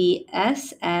C could be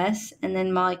SS. And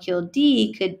then molecule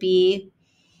D could be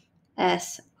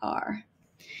SR.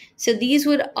 So these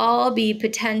would all be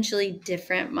potentially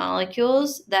different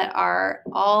molecules that are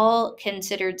all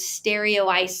considered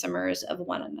stereoisomers of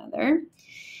one another.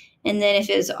 And then if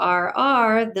it was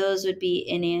RR, those would be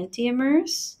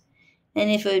enantiomers.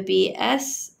 And if it would be I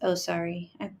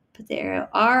put the arrow,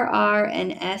 RR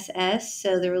and SS,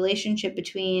 so the relationship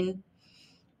between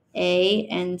A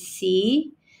and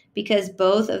C, because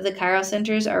both of the chiral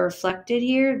centers are reflected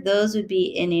here, those would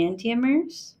be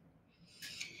enantiomers.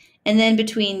 And then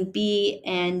between B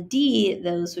and D,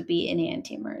 those would be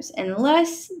enantiomers,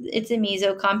 unless it's a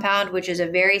meso compound, which is a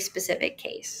very specific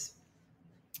case.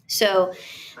 So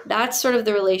that's sort of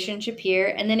the relationship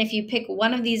here. And then if you pick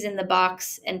one of these in the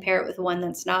box and pair it with one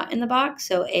that's not in the box,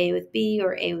 so A with B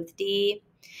or A with D,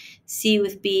 C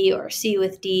with B or C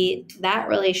with D, that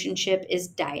relationship is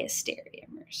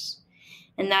diastereomers.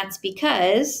 And that's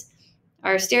because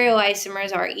our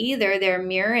stereoisomers are either their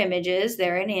mirror images,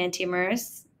 they're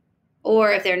enantiomers,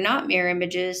 or if they're not mirror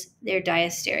images, they're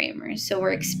diastereomers. So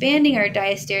we're expanding our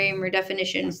diastereomer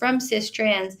definition from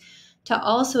cis-trans to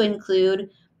also include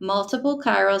multiple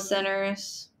chiral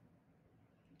centers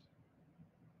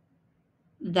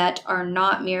that are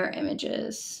not mirror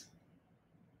images.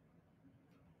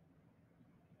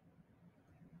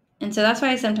 And so that's why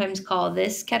I sometimes call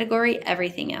this category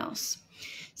everything else.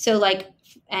 So like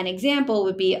an example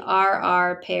would be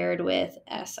RR paired with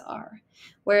SR,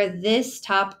 where this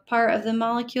top part of the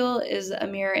molecule is a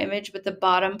mirror image, but the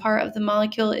bottom part of the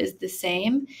molecule is the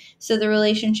same. So the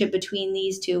relationship between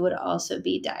these two would also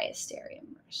be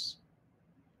diastereomers.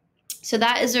 So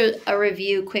that is a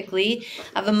review quickly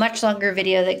of a much longer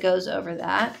video that goes over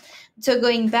that. So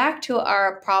going back to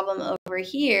our problem over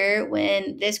here,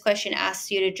 when this question asks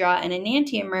you to draw an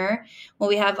enantiomer, well,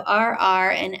 we have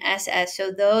RR and SS.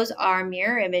 So those are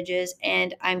mirror images,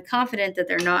 and I'm confident that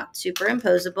they're not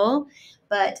superimposable,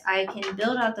 but I can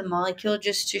build out the molecule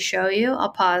just to show you. I'll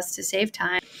pause to save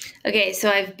time. Okay, so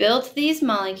I've built these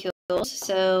molecules.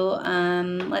 So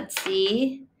let's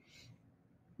see.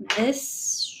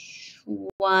 This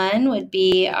one would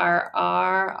be our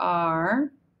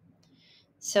RR.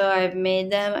 So I've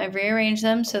rearranged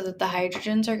them so that the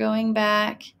hydrogens are going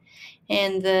back,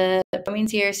 and the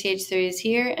bromine's here, CH3 is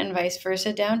here, and vice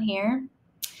versa down here.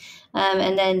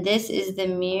 And then this is the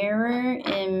mirror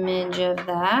image of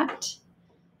that.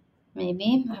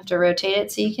 Maybe I have to rotate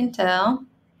it so you can tell.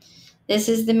 This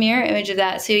is the mirror image of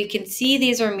that. So you can see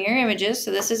these are mirror images.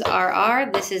 So this is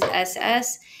RR, this is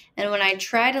SS, and when I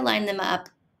try to line them up,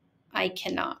 I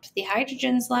cannot. The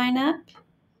hydrogens line up.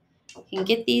 You can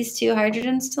get these 2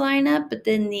 hydrogens to line up, but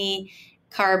then the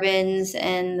carbons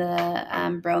and the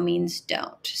bromines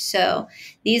don't. So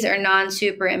these are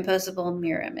non-superimposable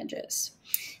mirror images.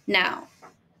 Now,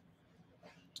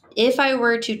 if I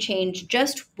were to change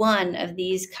just one of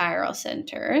these chiral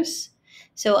centers,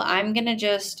 so I'm going to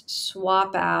just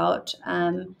swap out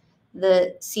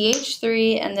the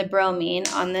CH3 and the bromine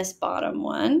on this bottom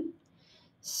one.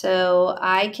 So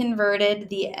I converted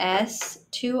the S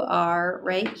to R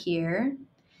right here.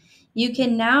 You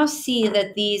can now see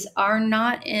that these are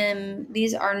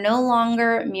no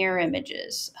longer mirror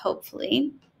images,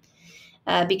 hopefully,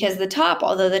 because the top,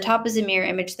 although the top is a mirror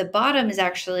image, the bottom is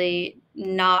actually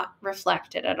not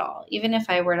reflected at all. Even if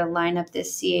I were to line up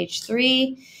this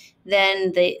CH3,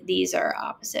 then these are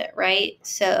opposite, right?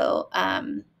 So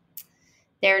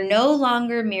they're no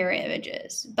longer mirror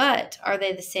images, but are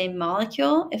they the same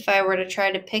molecule? If I were to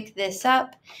try to pick this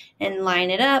up and line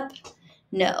it up,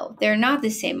 no, they're not the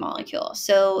same molecule.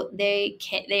 So they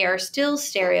are still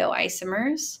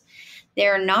stereoisomers.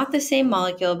 They're not the same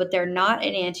molecule, but they're not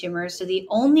enantiomers. So the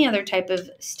only other type of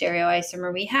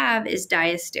stereoisomer we have is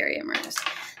diastereomers.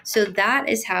 So that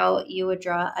is how you would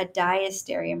draw a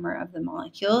diastereomer of the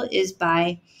molecule, is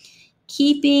by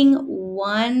keeping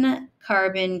one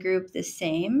carbon group the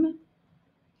same.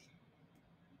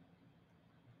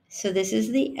 So this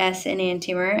is the S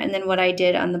enantiomer. And then what I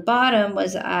did on the bottom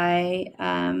was I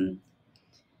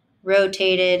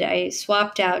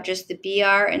swapped out just the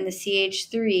Br and the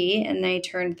CH3, and I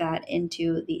turned that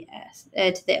into the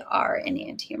R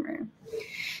enantiomer.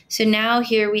 So now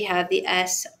here we have the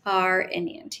SR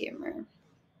enantiomer.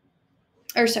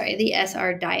 Or sorry, the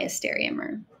SR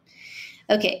diastereomer.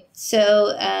 Okay,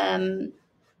 so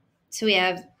we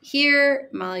have here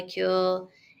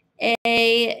molecule A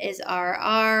is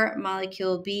RR,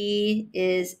 molecule B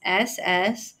is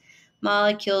SS,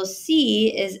 molecule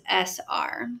C is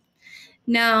SR.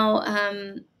 Now,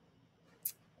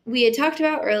 we had talked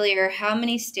about earlier how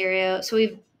many so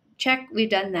we've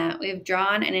done that. We've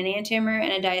drawn an enantiomer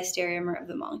and a diastereomer of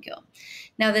the molecule.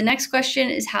 Now, the next question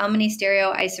is how many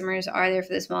stereoisomers are there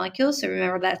for this molecule? So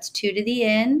remember, that's 2 to the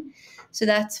N. So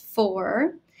that's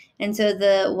 4. And so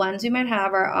the ones we might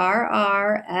have are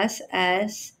RR,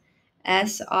 SS,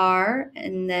 SR,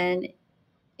 and then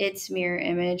its mirror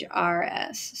image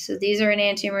RS. So these are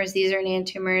enantiomers, these are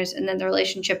enantiomers, and then the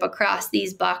relationship across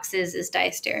these boxes is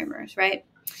diastereomers, right?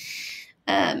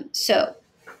 So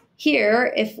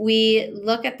here, if we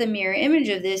look at the mirror image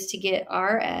of this to get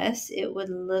RS, it would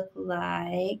look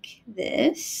like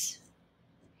this.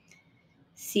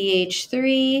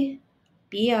 CH3,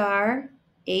 Br,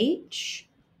 H,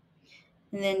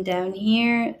 and then down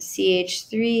here,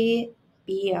 CH3,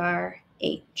 Br,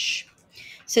 H.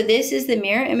 So this is the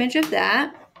mirror image of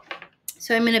that.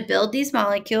 So I'm going to build these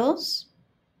molecules.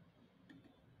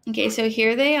 Okay, so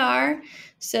here they are.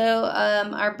 So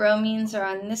our bromines are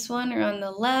on this one or on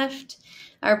the left.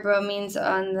 Our bromines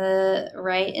on the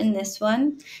right in this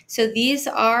one. So these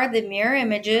are the mirror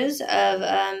images of,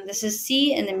 this is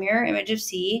C and the mirror image of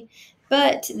C.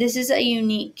 But this is a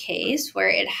unique case where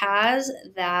it has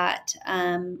that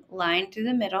line through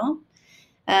the middle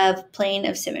of plane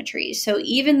of symmetry. So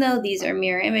even though these are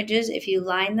mirror images, if you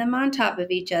line them on top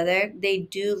of each other, they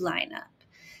do line up.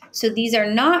 So these are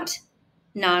not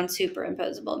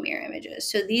non-superimposable mirror images.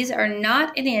 So these are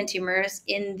not enantiomers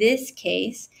in this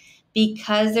case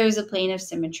because there's a plane of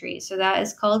symmetry. So that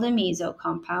is called a meso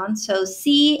compound. So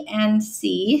C and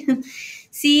C,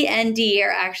 C and D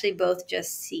are actually both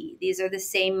just C. These are the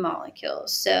same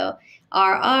molecules. So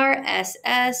RR,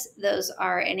 SS, those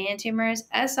are enantiomers.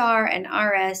 SR and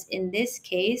RS, in this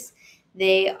case,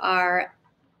 they are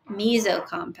meso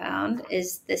compound,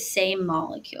 is the same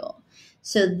molecule.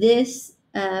 So this,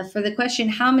 for the question,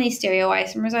 how many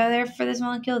stereoisomers are there for this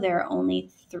molecule? There are only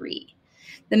 3.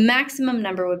 The maximum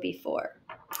number would be 4.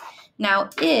 Now,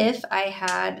 if I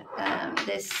had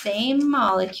this same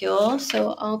molecule,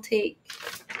 so I'll take,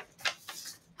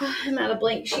 I'm out of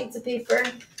blank sheets of paper.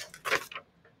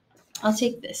 I'll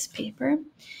take this paper.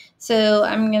 So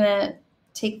I'm going to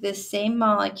take this same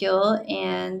molecule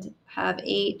and have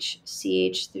H,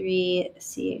 CH3,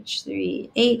 CH3,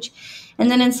 H.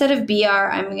 And then instead of Br,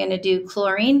 I'm going to do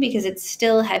chlorine because it's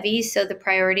still heavy, so the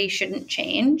priority shouldn't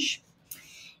change.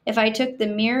 If I took the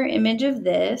mirror image of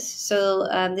this, so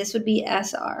this would be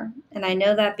SR, and I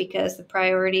know that because the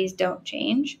priorities don't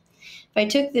change. If I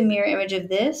took the mirror image of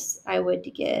this, I would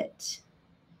get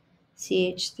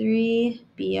CH3,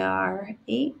 Br,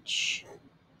 H,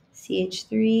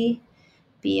 CH3,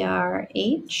 Br,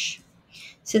 H.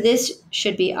 So this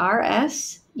should be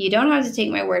RS. You don't have to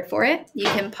take my word for it. You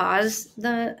can pause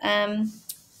the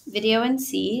video and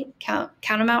see, count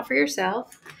them out for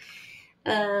yourself.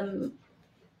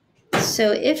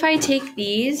 So if I take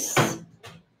these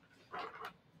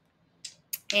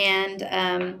and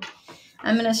I'm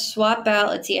going to swap out,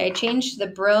 let's see, I changed the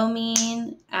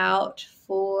bromine out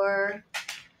for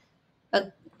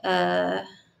a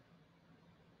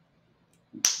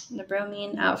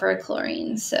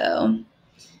chlorine. So I'm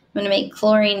going to make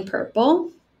chlorine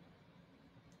purple.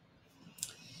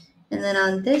 And then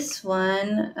on this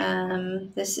one,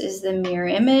 this is the mirror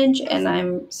image, and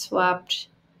I'm swapped.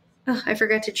 Oh, I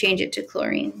forgot to change it to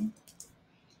chlorine.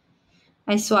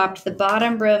 I swapped the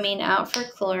bottom bromine out for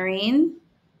chlorine.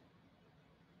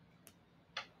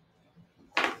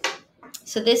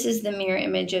 So this is the mirror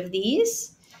image of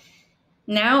these.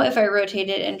 Now, if I rotate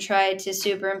it and try to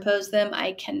superimpose them,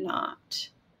 I cannot.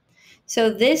 So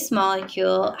this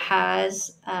molecule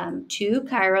has 2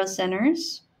 chiral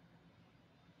centers.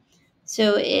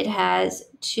 So it has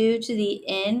 2 to the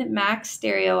N max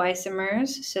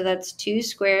stereoisomers. So that's 2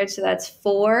 squared. So that's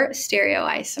 4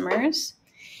 stereoisomers.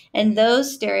 And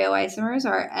those stereoisomers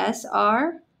are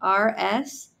SR,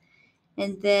 RS,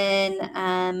 and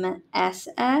then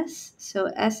SS. So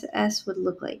SS would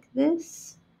look like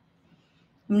this.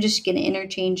 I'm just going to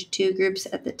interchange two groups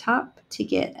at the top to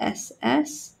get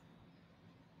SS.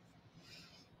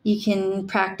 You can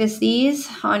practice these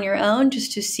on your own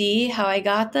just to see how I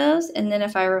got those. And then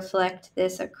if I reflect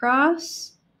this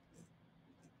across,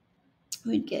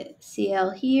 we'd get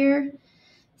Cl here,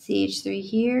 CH3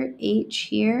 here, H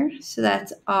here. So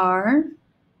that's R.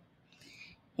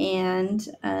 And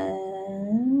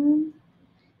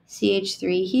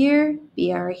CH3 here,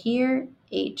 Br here,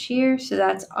 H here. So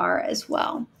that's R as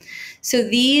well. So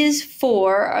these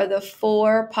four are the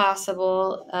four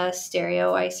possible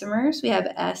stereoisomers. We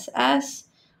have SS,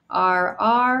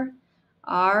 RR,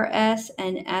 RS,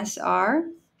 and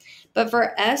SR. But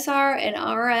for SR and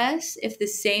RS, if the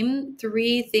same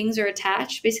three things are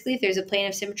attached, basically if there's a plane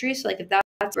of symmetry, so like if that's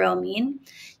bromine,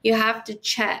 you have to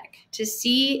check to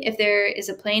see if there is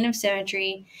a plane of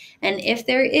symmetry. And if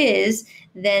there is,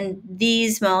 then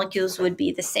these molecules would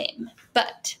be the same.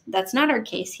 But that's not our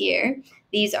case here.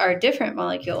 These are different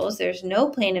molecules. There's no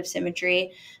plane of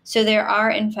symmetry. So there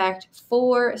are, in fact,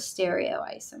 4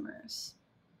 stereoisomers.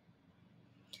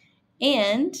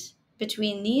 And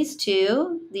between these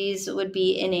two, these would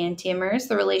be enantiomers.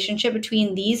 The relationship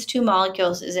between these two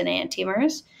molecules is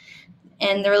enantiomers.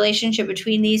 And the relationship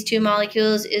between these two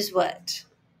molecules is what?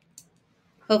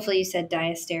 Hopefully you said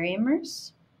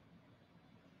diastereomers.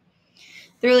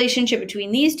 The relationship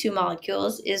between these two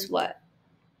molecules is what?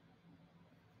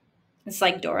 It's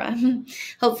like Dora.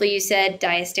 Hopefully you said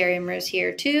diastereomers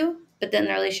here too, but then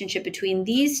the relationship between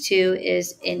these two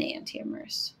is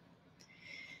enantiomers.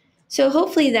 So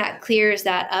hopefully that clears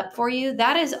that up for you.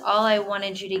 That is all I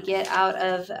wanted you to get out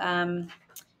of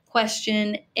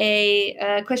question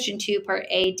 2, part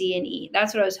A, D, and E.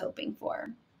 That's what I was hoping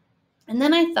for. And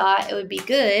then I thought it would be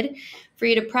good for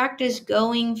you to practice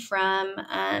going from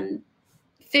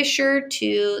Fischer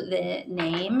to the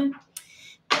name.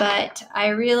 But I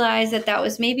realized that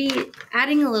was maybe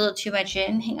adding a little too much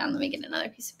in. Hang on, let me get another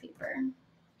piece of paper.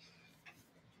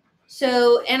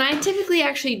 So, and I typically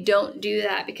actually don't do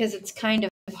that because it's kind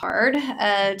of hard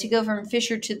to go from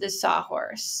Fischer to the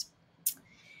sawhorse.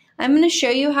 I'm going to show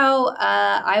you how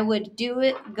I would do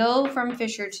it, go from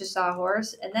Fischer to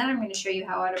sawhorse, and then I'm going to show you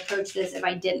how I'd approach this if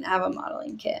I didn't have a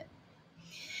modeling kit.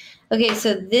 Okay,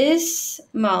 so this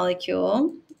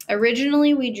molecule,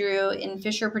 originally we drew in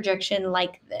Fischer projection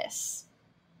like this,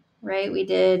 right? We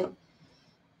did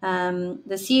the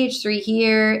CH3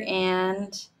 here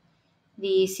and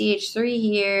the CH3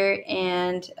 here,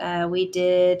 and we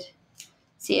did,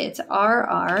 see, it's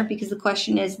RR, because the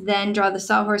question is then draw the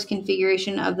sawhorse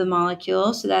configuration of the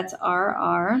molecule. So that's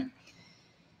RR.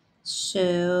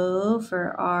 So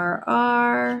for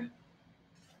RR,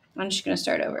 I'm just going to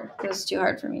start over because it's too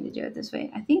hard for me to do it this way.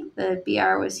 I think the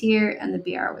BR was here and the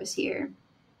BR was here,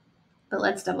 but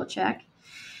let's double check.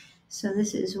 So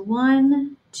this is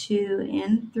 1, 2,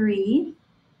 and 3.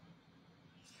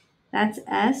 That's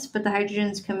S, but the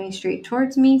hydrogen's coming straight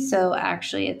towards me, so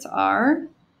actually it's R.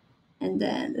 And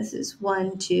then this is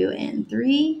 1, 2, and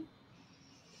 3.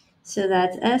 So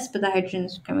that's S, but the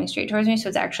hydrogen's coming straight towards me, so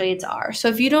it's R. So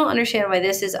if you don't understand why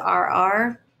this is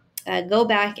RR, go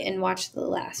back and watch the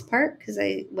last part because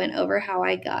I went over how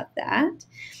I got that.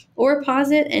 Or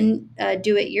pause it and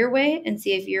do it your way and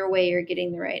see if your way you're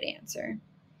getting the right answer.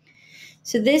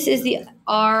 So this is the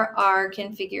RR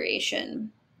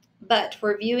configuration. But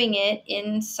we're viewing it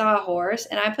in sawhorse,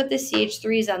 and I put the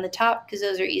CH3s on the top because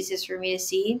those are easiest for me to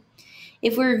see.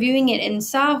 If we're viewing it in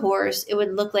sawhorse, it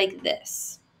would look like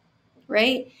this,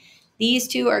 right? These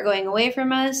two are going away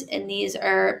from us, and these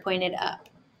are pointed up.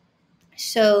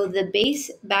 So the base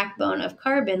backbone of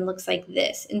carbon looks like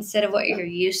this instead of what you're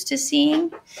used to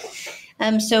seeing.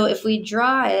 So if we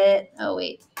draw it, oh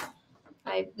wait,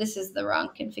 this is the wrong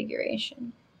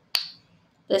configuration.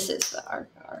 This is the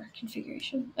RR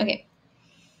configuration. Okay,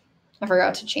 I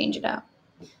forgot to change it out.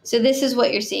 So this is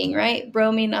what you're seeing, right?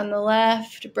 Bromine on the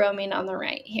left, bromine on the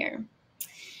right here.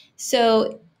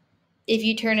 So if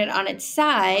you turn it on its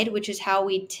side, which is how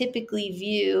we typically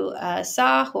view a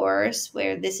sawhorse,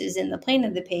 where this is in the plane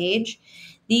of the page,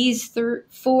 these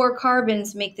 4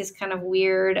 carbons make this kind of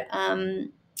weird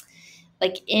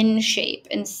like in shape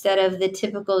instead of the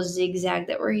typical zigzag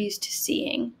that we're used to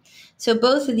seeing. So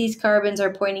both of these carbons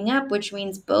are pointing up, which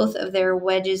means both of their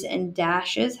wedges and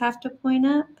dashes have to point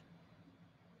up.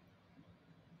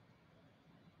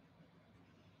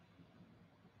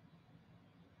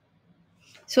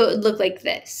 So it would look like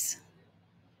this.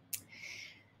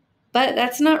 But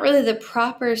that's not really the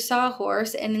proper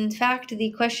sawhorse. And in fact,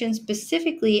 the question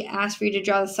specifically asked for you to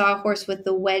draw the sawhorse with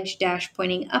the wedge dash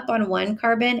pointing up on one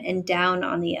carbon and down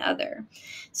on the other.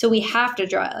 So we have to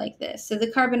draw it like this. So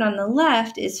the carbon on the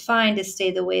left is fine to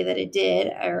stay the way that it did,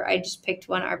 or I just picked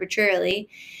one arbitrarily,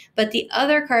 but the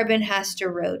other carbon has to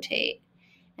rotate.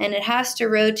 And it has to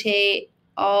rotate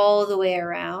all the way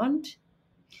around.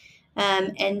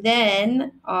 And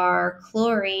then our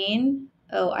chlorine,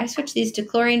 oh, I switched these to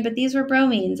chlorine, but these were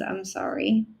bromines. I'm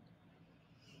sorry.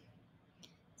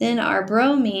 Then our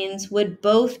bromines would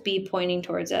both be pointing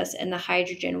towards us and the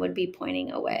hydrogen would be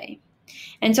pointing away.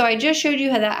 And so I just showed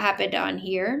you how that happened on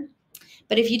here.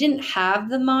 But if you didn't have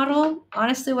the model,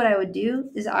 honestly, what I would do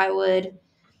is I would,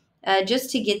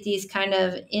 just to get these kind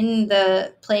of in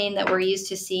the plane that we're used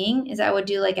to seeing, is I would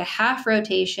do like a half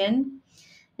rotation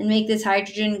and make this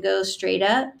hydrogen go straight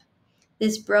up,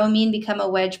 this bromine become a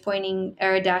wedge pointing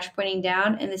or a dash pointing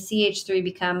down, and the CH3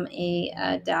 become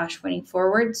a dash pointing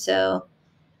forward. So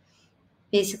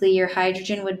basically your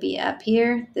hydrogen would be up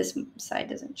here. This side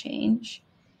doesn't change.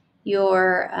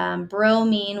 Your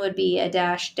bromine would be a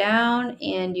dash down,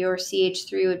 and your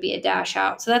CH3 would be a dash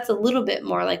out. So that's a little bit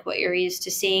more like what you're used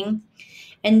to seeing.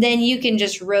 And then you can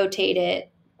just rotate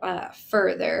it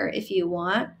further if you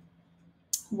want,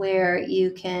 where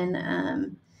you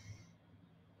can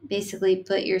basically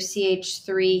put your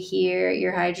CH3 here,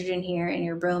 your hydrogen here, and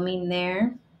your bromine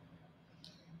there.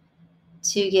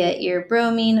 To get your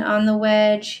bromine on the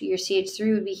wedge, your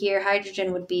CH3 would be here,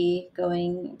 hydrogen would be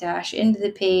going dash into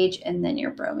the page, and then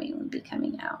your bromine would be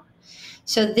coming out.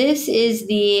 So this is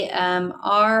the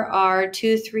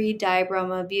RR23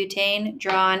 dibromobutane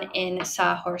drawn in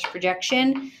sawhorse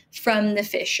projection from the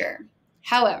Fischer.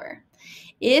 However,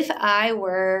 if I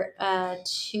were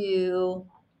to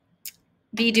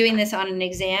be doing this on an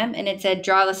exam and it said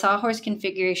draw the sawhorse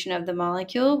configuration of the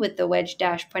molecule with the wedge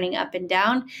dash pointing up and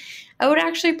down, I would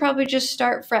actually probably just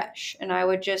start fresh and I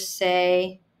would just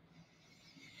say,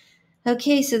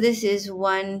 okay, so this is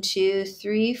 1, 2,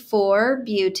 3, 4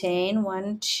 butane,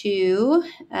 1, 2.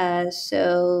 And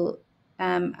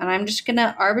I'm just going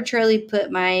to arbitrarily put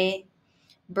my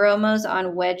bromos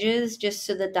on wedges just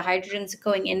so that the hydrogen's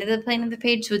going into the plane of the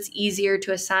page, so it's easier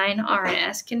to assign R and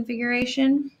S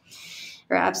configuration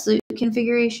or absolute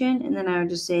configuration. And then I would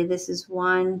just say this is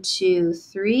 1, 2,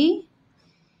 3.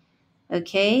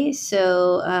 Okay,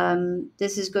 so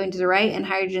this is going to the right and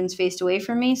hydrogen's faced away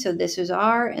from me. So this is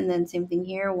R, and then same thing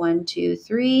here, 1, 2,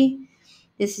 3.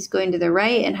 This is going to the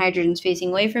right and hydrogen's facing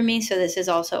away from me. So this is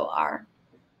also R.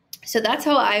 So that's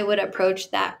how I would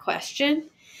approach that question.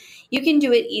 You can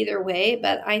do it either way,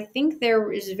 but I think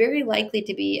there is very likely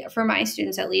to be, for my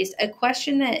students at least, a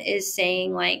question that is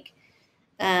saying like,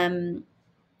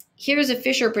 here's a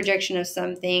Fischer projection of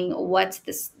something. What's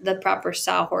the proper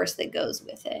sawhorse that goes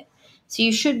with it? So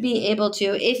you should be able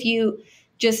to, if you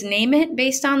just name it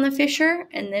based on the Fischer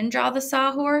and then draw the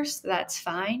sawhorse, that's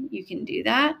fine. You can do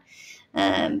that.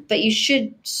 But you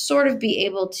should sort of be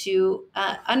able to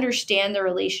understand the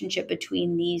relationship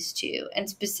between these two. And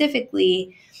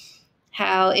specifically,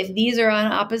 how if these are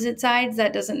on opposite sides,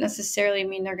 that doesn't necessarily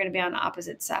mean they're going to be on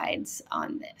opposite sides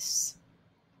on this.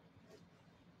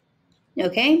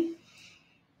 Okay?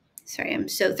 Sorry, I'm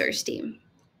so thirsty.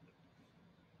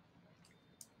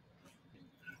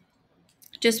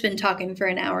 Just been talking for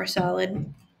an hour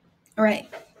solid. All right.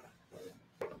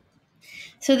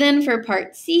 So then for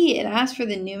part C, it asks for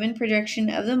the Newman projection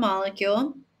of the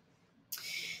molecule.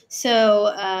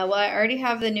 So, well, I already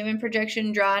have the Newman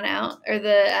projection drawn out, or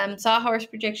the sawhorse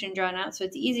projection drawn out, so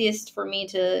it's easiest for me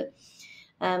to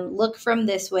look from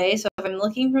this way. So if I'm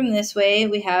looking from this way,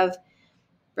 we have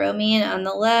bromine on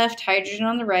the left, hydrogen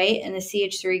on the right, and the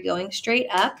CH3 going straight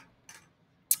up.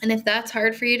 And if that's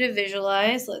hard for you to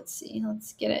visualize, let's see,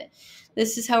 let's get it.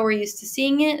 This is how we're used to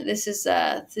seeing it. This is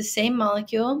the same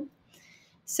molecule.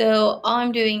 So all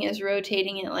I'm doing is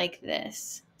rotating it like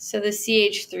this. So the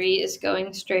CH3 is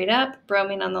going straight up,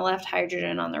 bromine on the left,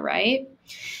 hydrogen on the right.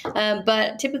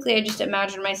 But typically I just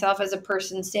imagine myself as a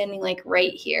person standing like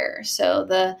right here. So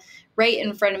the right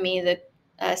in front of me, the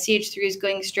CH3 is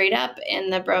going straight up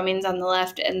and the bromine's on the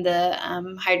left and the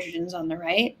hydrogen's on the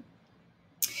right.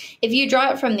 If you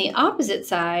draw it from the opposite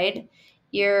side,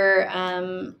 your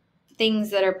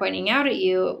things that are pointing out at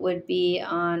you would be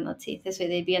on, let's see, this way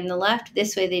they'd be on the left,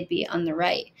 this way they'd be on the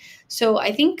right. So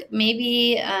I think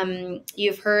maybe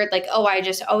you've heard like, oh, I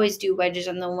just always do wedges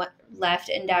on the left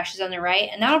and dashes on the right,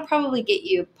 and that'll probably get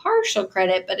you partial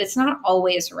credit, but it's not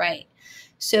always right.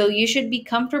 So you should be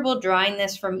comfortable drawing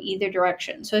this from either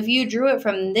direction. So if you drew it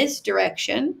from this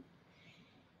direction,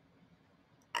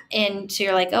 and so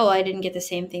you're like, oh, I didn't get the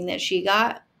same thing that she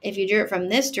got, if you drew it from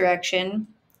this direction,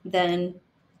 then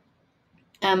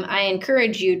I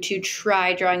encourage you to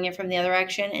try drawing it from the other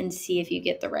direction and see if you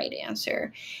get the right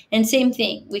answer. And same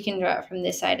thing, we can draw it from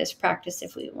this side as practice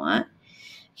if we want.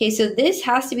 Okay, so this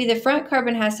has to be, the front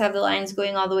carbon has to have the lines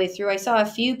going all the way through. I saw a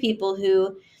few people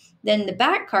who, then the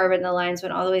back carbon, the lines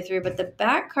went all the way through, but the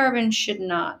back carbon should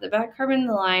not. The back carbon,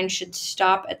 the line should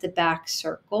stop at the back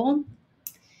circle.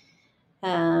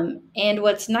 And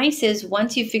what's nice is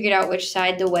once you figured out which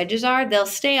side the wedges are, they'll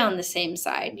stay on the same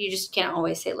side. You just can't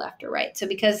always say left or right. So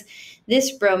because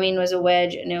this bromine was a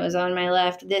wedge and it was on my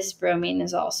left, this bromine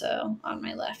is also on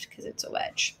my left because it's a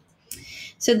wedge.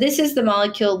 So this is the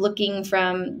molecule looking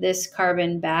from this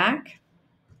carbon back.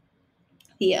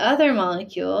 The other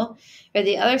molecule, or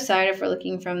the other side, if we're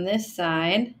looking from this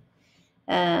side,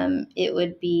 it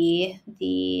would be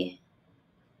the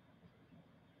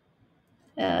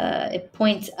it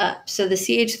points up. So the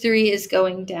CH3 is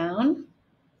going down,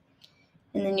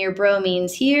 and then your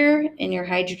bromine's here and your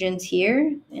hydrogen's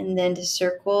here. And then to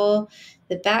circle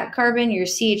the back carbon, your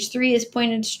CH3 is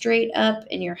pointed straight up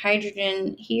and your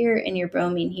hydrogen here and your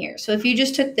bromine here. So if you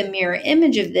just took the mirror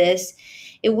image of this,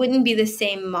 it wouldn't be the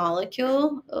same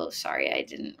molecule. Oh, sorry, I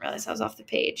didn't realize I was off the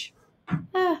page.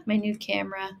 My new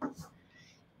camera. I'm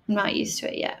not used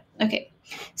to it yet. Okay.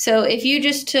 So if you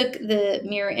just took the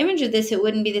mirror image of this, it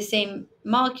wouldn't be the same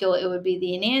molecule. It would be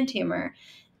the enantiomer.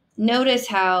 Notice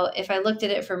how if I looked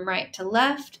at it from right to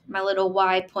left, my little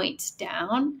Y points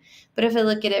down. But if I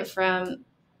look at it from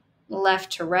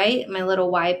left to right, my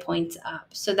little Y points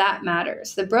up. So that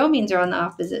matters. The bromines are on the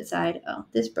opposite side. Oh,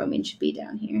 this bromine should be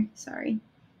down here. Sorry.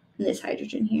 And this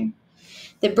hydrogen here.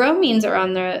 The bromines are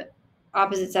on the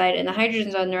opposite side and the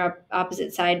hydrogen's on their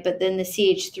opposite side, but then the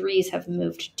CH3s have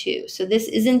moved too. So this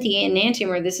isn't the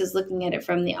enantiomer. This is looking at it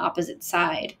from the opposite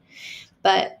side.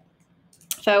 But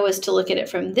if I was to look at it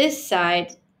from this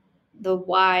side, the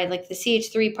Y, like the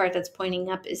CH3 part that's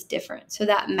pointing up, is different. So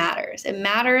that matters. It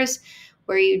matters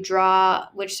where you draw,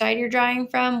 which side you're drawing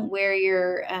from, where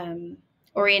your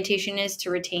orientation is to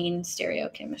retain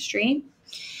stereochemistry.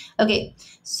 Okay,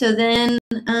 so then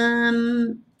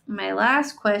my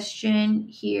last question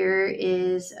here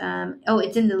is,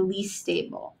 it's in the least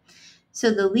stable.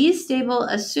 So the least stable,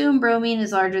 assume bromine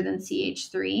is larger than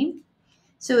CH3.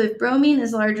 So if bromine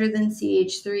is larger than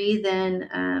CH3,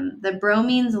 then the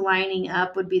bromines lining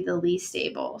up would be the least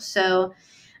stable. So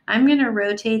I'm going to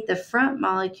rotate the front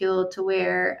molecule to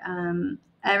where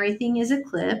everything is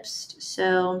eclipsed.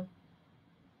 So,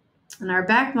 and our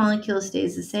back molecule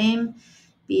stays the same,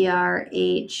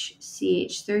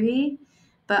 BrHCH3,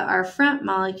 but our front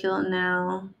molecule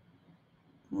now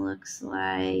looks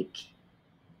like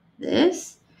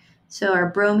this. So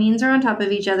our bromines are on top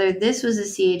of each other. This was a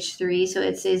CH3, so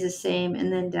it stays the same.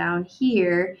 And then down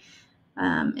here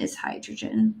is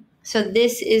hydrogen. So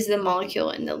this is the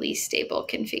molecule in the least stable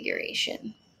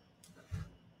configuration.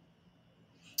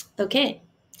 Okay.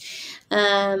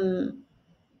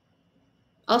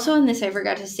 Also in this, I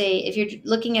forgot to say, if you're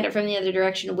looking at it from the other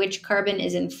direction, which carbon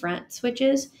is in front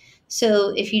switches.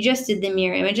 So if you just did the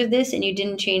mirror image of this and you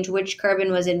didn't change which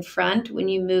carbon was in front when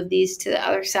you move these to the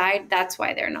other side, that's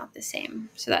why they're not the same.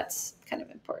 So that's kind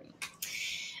of important.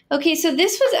 Okay, so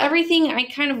this was everything I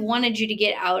kind of wanted you to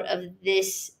get out of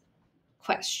this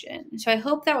question. So I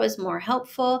hope that was more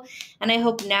helpful, and I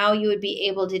hope now you would be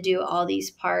able to do all these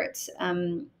parts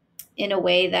in a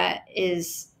way that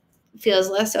feels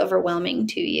less overwhelming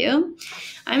to you.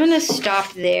 I'm going to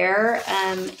stop there,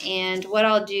 and what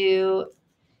I'll do,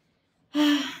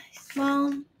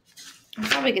 well, I'm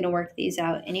probably going to work these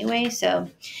out anyway, so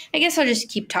I guess I'll just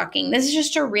keep talking. This is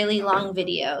just a really long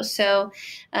video, so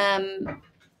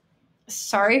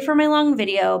sorry for my long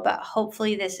video, but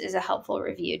hopefully this is a helpful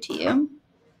review to you.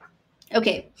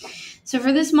 Okay, so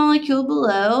for this molecule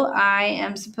below, I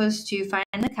am supposed to find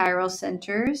the chiral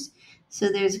centers. So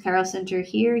there's a chiral center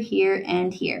here, here,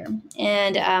 and here.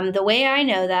 And the way I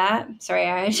know that, sorry,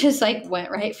 I just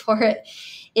went right for it,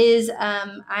 is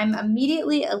I'm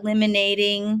immediately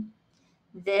eliminating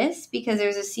this because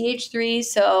there's a CH3,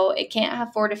 so it can't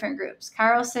have 4 different groups.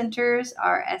 Chiral centers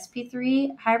are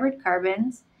sp3 hybrid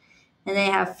carbons, and they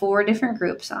have 4 different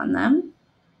groups on them.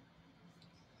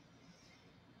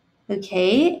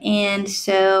 Okay, and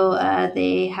so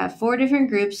they have 4 different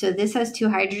groups. So this has 2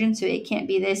 hydrogens, so it can't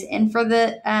be this. And for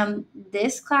the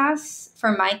this class,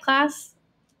 for my class,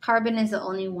 carbon is the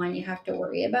only one you have to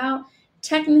worry about.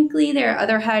 Technically, there are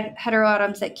other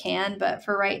heteroatoms that can, but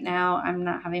for right now, I'm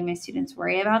not having my students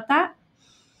worry about that.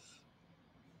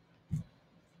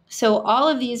 So all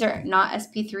of these are not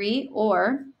sp3,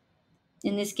 or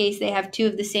in this case, they have 2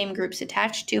 of the same groups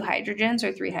attached, 2 hydrogens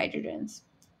or 3 hydrogens.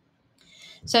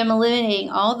 So I'm eliminating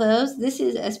all those. This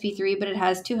is sp3, but it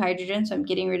has 2 hydrogens, so I'm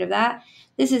getting rid of that.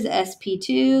 This is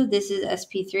sp2, this is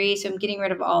sp3, so I'm getting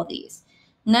rid of all these.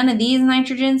 None of these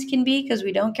nitrogens can be, because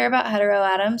we don't care about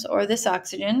heteroatoms or this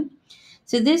oxygen.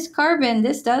 So this carbon,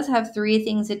 this does have 3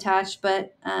 things attached,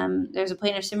 but there's a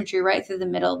plane of symmetry right through the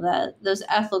middle. Those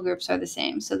ethyl groups are the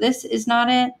same. So this is not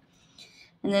it.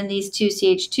 And then these 2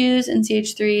 CH2s and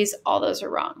CH3s, all those are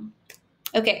wrong.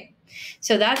 Okay,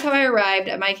 so that's how I arrived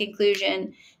at my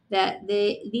conclusion that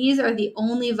these are the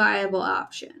only viable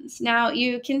options. Now,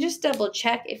 you can just double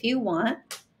check if you want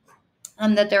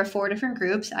that there are 4 different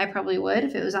groups. I probably would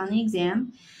if it was on the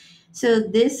exam. So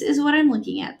this is what I'm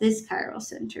looking at, this chiral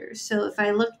center. So if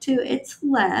I look to its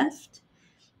left,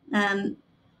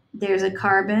 there's a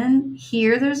carbon.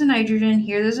 Here there's a nitrogen.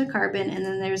 Here there's a carbon. And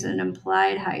then there's an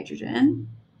implied hydrogen.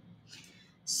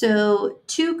 So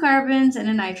 2 carbons and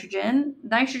a nitrogen.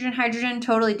 Nitrogen, hydrogen,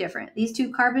 totally different. These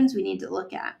 2 carbons we need to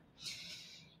look at.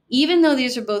 Even though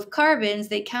these are both carbons,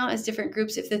 they count as different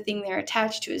groups if the thing they're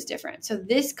attached to is different. So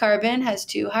this carbon has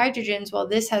 2 hydrogens, while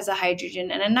this has a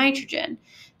hydrogen and a nitrogen.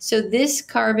 So this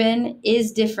carbon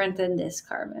is different than this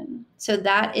carbon. So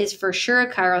that is for sure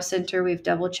a chiral center. We've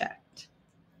double checked.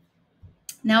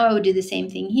 Now I would do the same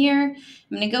thing here.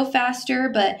 I'm going to go faster,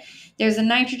 but there's a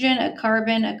nitrogen, a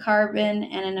carbon,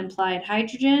 and an implied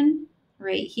hydrogen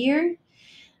right here.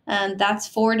 That's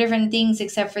 4 different things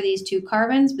except for these 2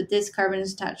 carbons, but this carbon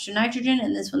is attached to nitrogen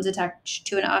and this one's attached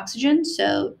to an oxygen.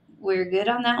 So we're good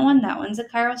on that one. That one's a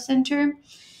chiral center.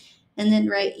 And then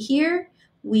right here,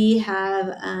 we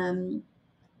have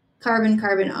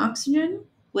carbon, oxygen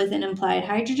with an implied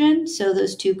hydrogen. So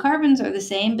those 2 carbons are the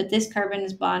same, but this carbon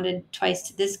is bonded twice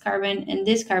to this carbon, and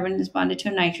this carbon is bonded to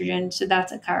a nitrogen. So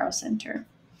that's a chiral center.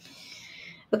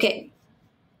 Okay.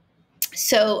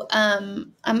 So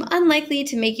I'm unlikely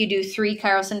to make you do 3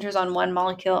 chiral centers on 1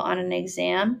 molecule on an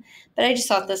exam, but I just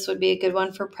thought this would be a good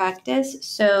one for practice.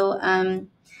 So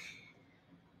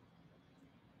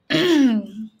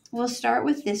we'll start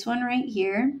with this one right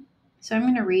here. So I'm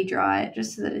going to redraw it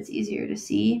just so that it's easier to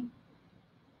see.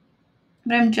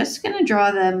 But I'm just going to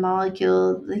draw the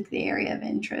molecule, like the area of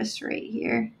interest right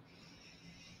here.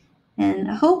 And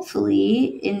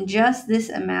hopefully in just this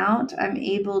amount, I'd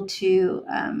be able to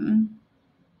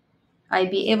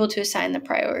assign the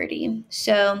priority.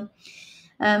 So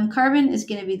carbon is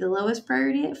going to be the lowest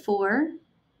priority at 4,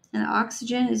 and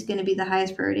oxygen is going to be the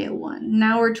highest priority at 1.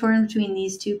 Now we're torn between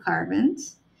these 2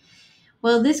 carbons.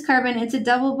 Well, this carbon, it's a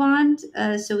double bond,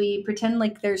 so we pretend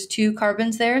like there's 2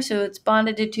 carbons there, so it's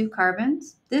bonded to 2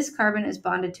 carbons. This carbon is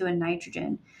bonded to a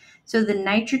nitrogen. So the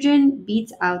nitrogen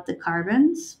beats out the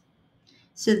carbons.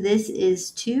 So this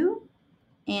is 2,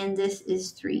 and this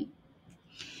is 3.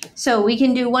 So we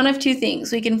can do one of 2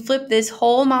 things. We can flip this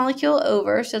whole molecule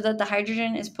over so that the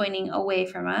hydrogen is pointing away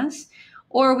from us,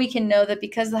 or we can know that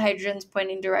because the hydrogen is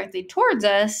pointing directly towards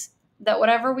us, that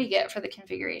whatever we get for the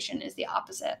configuration is the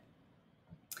opposite.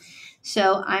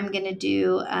 So I'm going to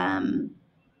do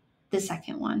the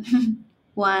second one.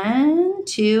 1,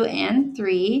 2, and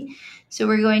 3. So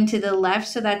we're going to the left,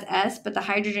 so that's S, but the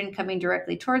hydrogen coming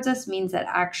directly towards us means that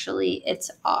actually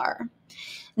it's R.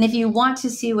 And if you want to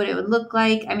see what it would look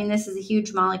like, I mean, this is a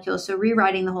huge molecule, so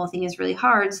rewriting the whole thing is really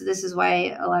hard. So this is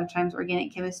why a lot of times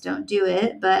organic chemists don't do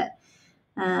it. But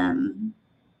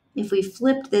if we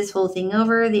flipped this whole thing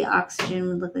over, the oxygen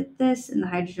would look like this, and the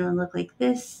hydrogen would look like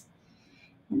this,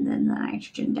 and then the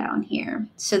nitrogen down here.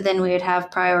 So then we would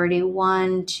have priority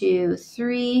 1, 2,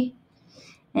 3,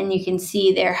 and you can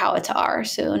see there how it's R.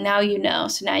 So now you know.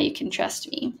 So now you can trust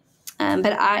me.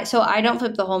 But I don't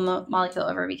flip the whole molecule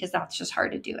over because that's just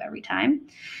hard to do every time.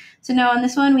 So now on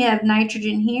this one, we have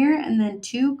nitrogen here and then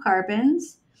 2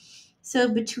 carbons. So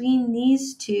between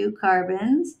these 2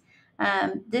 carbons,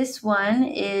 this one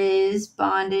is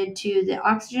bonded to the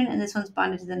oxygen and this one's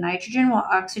bonded to the nitrogen, while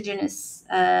oxygen is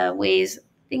weighs, I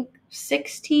think,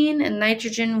 16 and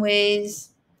nitrogen weighs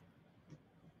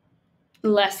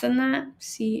less than that.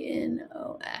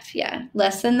 CNOF, yeah,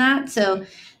 less than that. So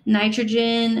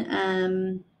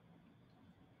nitrogen,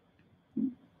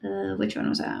 which one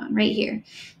was I on? Right here.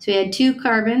 So we had 2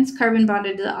 carbons. Carbon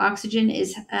bonded to the oxygen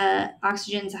is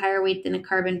oxygen's higher weight than a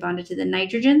carbon bonded to the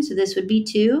nitrogen. So this would be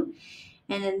 2,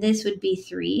 and then this would be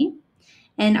 3.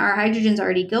 And our hydrogen's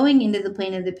already going into the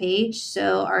plane of the page.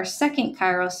 So our second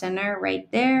chiral center right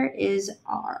there is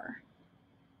R.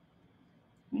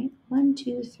 Right? 1,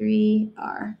 2, 3,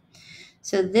 R.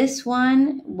 So this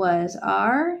one was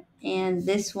R, and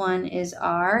this one is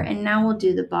R. And now we'll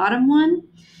do the bottom one.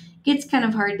 It gets kind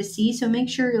of hard to see, so make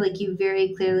sure you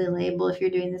very clearly label if you're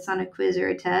doing this on a quiz or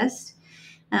a test.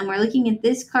 We're looking at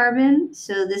this carbon,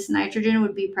 so this nitrogen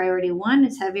would be priority 1.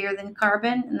 It's heavier than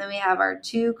carbon, and then we have our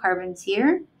 2 carbons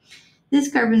here.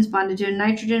 This carbon's bonded to a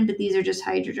nitrogen, but these are just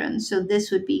hydrogens. So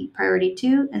this would be priority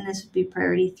 2, and this would be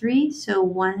priority 3. So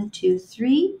 1, 2,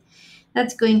 3.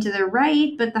 That's going to the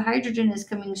right, but the hydrogen is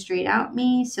coming straight out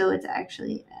me, so it's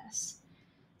actually S.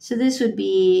 So this would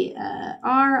be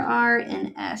R, R,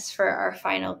 and S for our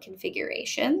final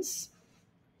configurations.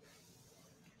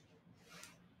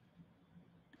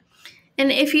 And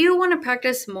if you want to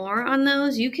practice more on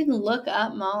those, you can look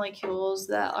up molecules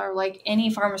that are like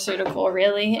any pharmaceutical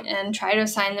really and try to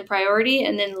assign the priority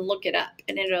and then look it up,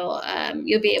 and it'll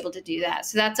you'll be able to do that.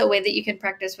 So that's a way that you can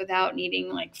practice without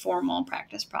needing like formal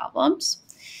practice problems.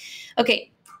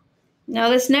 Okay, now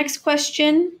this next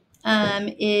question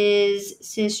is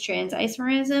cis-trans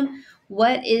isomerism.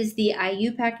 What is the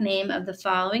IUPAC name of the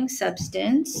following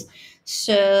substance?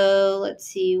 So let's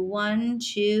see, 1,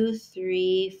 2,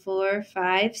 3, 4,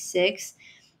 5, 6.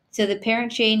 So the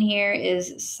parent chain here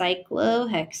is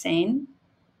cyclohexane.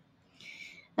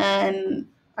 I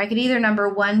could either number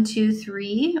 1, 2,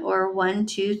 3 or 1,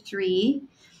 2, 3.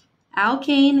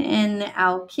 Alkane and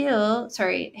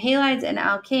halides and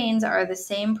alkanes are the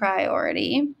same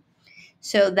priority.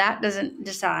 So that doesn't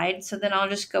decide. So then I'll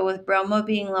just go with bromo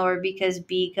being lower because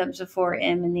B comes before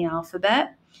M in the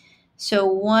alphabet. So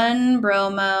 1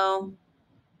 bromo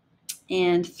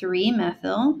and 3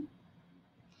 methyl.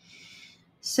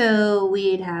 So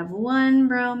we'd have 1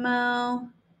 bromo,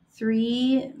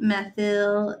 3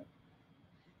 methyl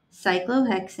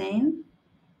cyclohexane.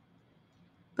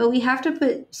 But we have to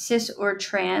put cis or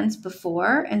trans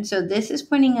before. And so this is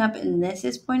pointing up and this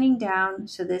is pointing down.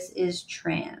 So this is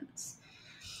trans.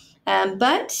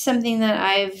 But something that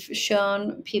I've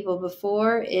shown people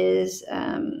before is,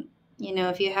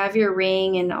 if you have your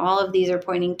ring and all of these are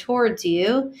pointing towards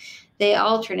you, they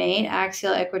alternate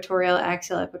axial, equatorial,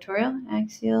 axial, equatorial,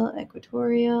 axial,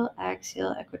 equatorial,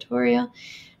 axial, equatorial,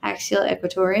 axial,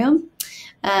 equatorial.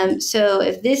 So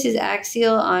if this is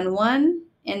axial on 1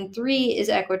 and 3 is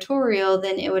equatorial,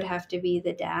 then it would have to be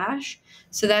the dash.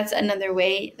 So that's another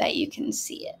way that you can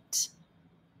see it,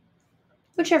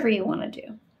 whichever you want to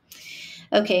do.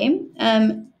 Okay,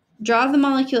 draw the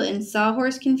molecule in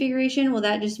sawhorse configuration. Well,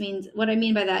 that just means, what I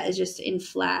mean by that is just in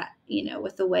flat,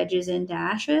 with the wedges and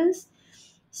dashes.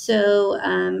 So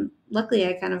luckily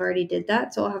I kind of already did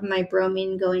that. So I'll have my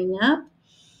bromine going up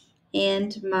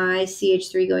and my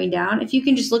CH3 going down. If you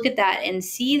can just look at that and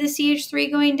see the CH3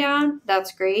 going down,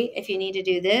 that's great. If you need to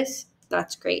do this,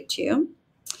 that's great too.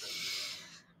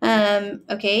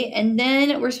 Okay, and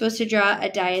then we're supposed to draw a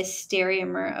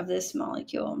diastereomer of this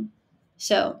molecule.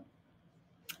 So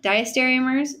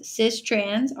diastereomers,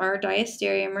 cis-trans are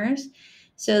diastereomers.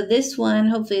 So this one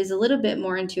hopefully is a little bit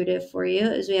more intuitive for you,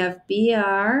 as we have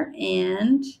Br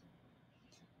and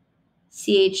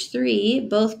CH3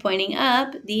 both pointing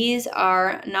up. These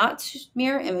are not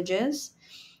mirror images,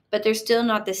 but they're still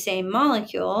not the same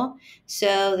molecule.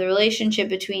 So the relationship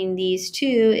between these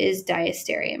two is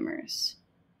diastereomers.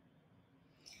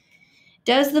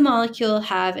 Does the molecule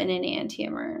have an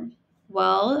enantiomer?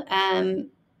 Well,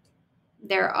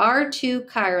 there are 2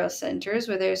 chiral centers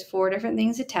where there's 4 different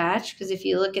things attached, because if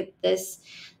you look at this,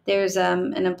 there's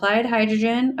an implied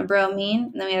hydrogen, a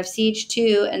bromine, and then we have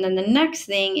CH2, and then the next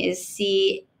thing is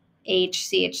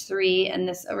CH3, and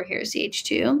this over here is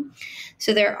CH2.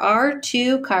 So there are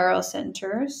 2 chiral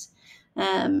centers.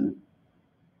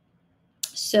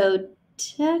 So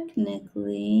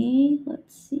technically,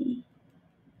 let's see.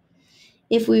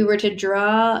 If we were to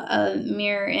draw a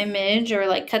mirror image or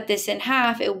like cut this in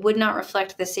half, it would not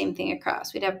reflect the same thing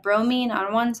across. We'd have bromine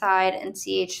on one side and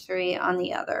CH3 on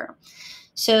the other.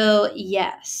 So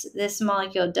yes, this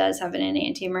molecule does have an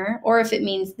enantiomer, or if it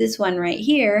means this one right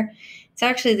here, it's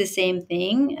actually the same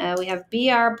thing. We have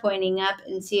Br pointing up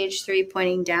and CH3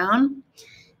 pointing down.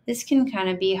 This can kind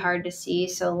of be hard to see,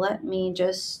 so let me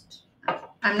just...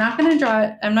 I'm not going to draw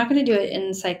it. I'm not going to do it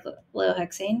in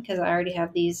cyclohexane because I already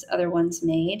have these other ones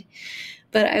made,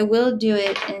 but I will do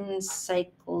it in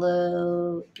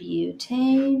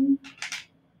cyclobutane.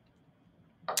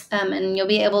 And you'll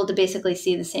be able to basically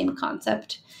see the same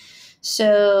concept.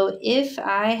 So if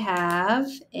I have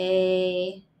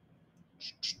a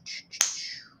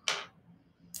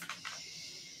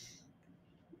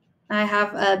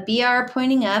Br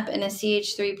pointing up and a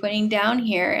CH3 pointing down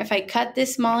here. If I cut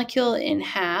this molecule in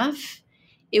half,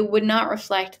 it would not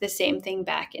reflect the same thing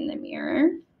back in the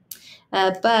mirror.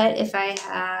 But if I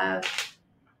have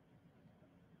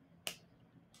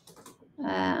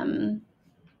a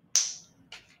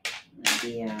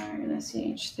Br and a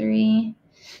CH3,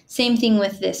 Same thing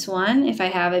with this one. If I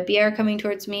have a Br coming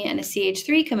towards me and a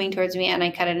CH3 coming towards me and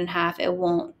I cut it in half, it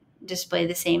won't display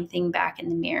the same thing back in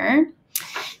the mirror.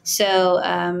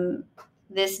 So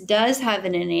this does have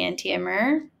an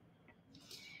enantiomer,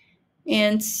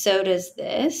 and so does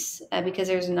this, because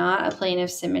there's not a plane of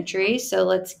symmetry. So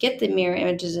let's get the mirror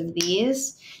images of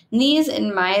these. And these,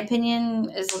 in my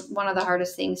opinion, is one of the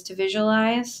hardest things to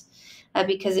visualize,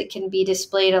 because it can be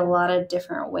displayed a lot of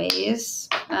different ways,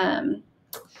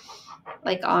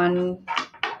 like on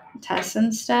tests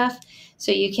and stuff.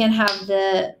 So you can have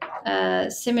the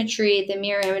symmetry, the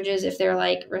mirror images, if they're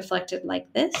like reflected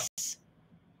like this.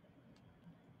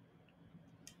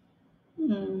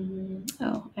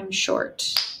 Oh, I'm short.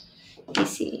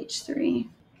 ECH3.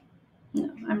 No,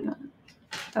 I'm not.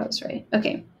 That was right.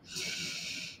 Okay.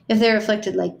 If they're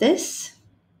reflected like this,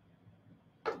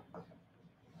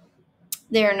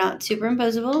 they are not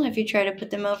superimposable if you try to put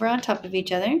them over on top of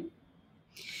each other.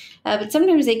 But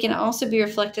sometimes they can also be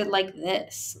reflected like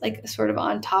this, like sort of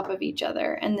on top of each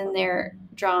other, and then they're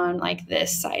drawn like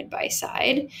this side by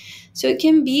side. So it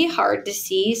can be hard to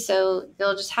see, so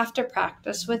you'll just have to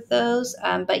practice with those.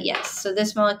 But yes, so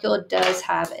this molecule does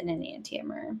have an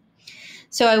enantiomer.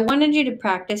 So I wanted you to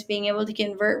practice being able to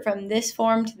convert from this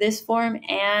form to this form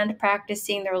and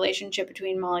practicing the relationship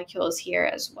between molecules here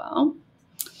as well.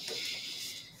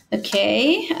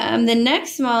 Okay, the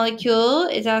next molecule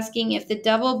is asking if the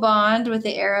double bond with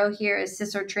the arrow here is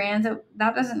cis or trans.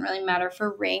 That doesn't really matter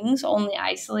for rings, only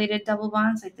isolated double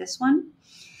bonds like this one.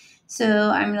 So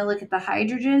I'm going to look at the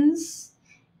hydrogens.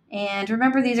 And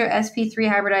remember, these are sp3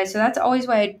 hybridized, so that's always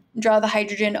why I draw the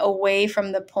hydrogen away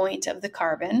from the point of the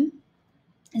carbon,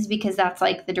 is because that's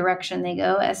like the direction they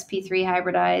go. sp3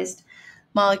 hybridized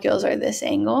molecules are this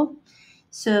angle.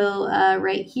 So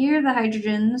right here, the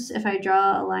hydrogens, if I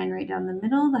draw a line right down the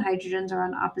middle, the hydrogens are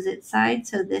on opposite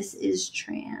sides, so this is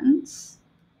trans.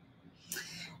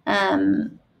 I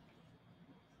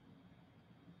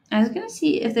was going to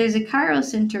see if there's a chiral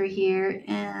center here,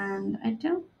 and I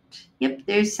don't. Yep,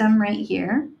 there's some right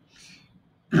here.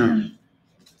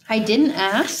 I didn't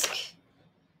ask,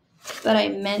 but I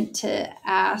meant to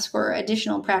ask, or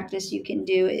additional practice you can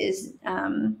do is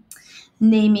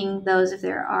naming those if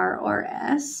there are or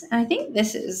S. And I think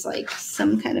this is like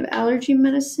some kind of allergy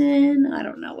medicine. I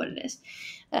don't know what it is.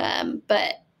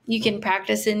 But you can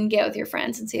practice and get with your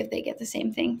friends and see if they get the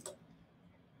same thing.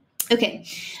 Okay.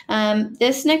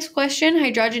 This next question,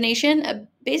 hydrogenation,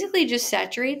 basically just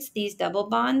saturates these double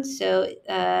bonds. So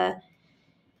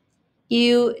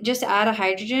you just add a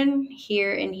hydrogen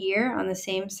here and here on the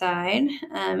same side,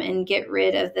 and get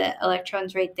rid of the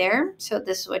electrons right there. So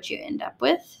this is what you end up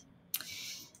with.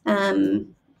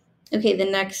 Okay, the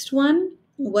next one.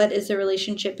 What is the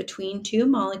relationship between two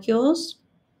molecules?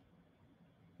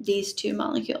 These two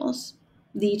molecules.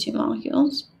 The two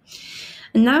molecules.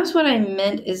 And that's what I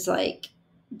meant, is like,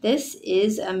 this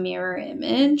is a mirror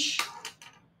image.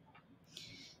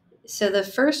 So the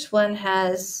first one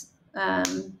has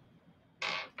the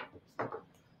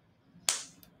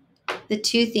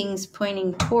two things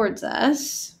pointing towards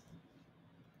us.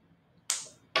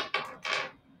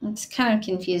 It's kind of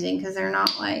confusing because they're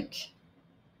not like,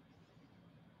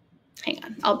 hang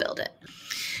on, I'll build it.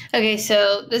 Okay,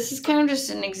 so this is kind of just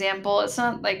an example. It's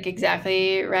not like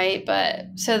exactly right, but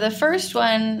so the first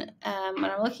one, when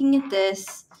I'm looking at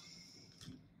this,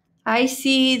 I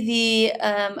see the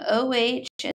OH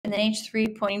and the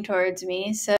NH3 pointing towards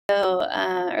me, so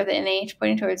or the NH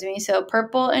pointing towards me. So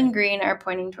purple and green are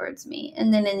pointing towards me,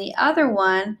 and then in the other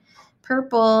one,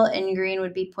 purple and green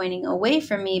would be pointing away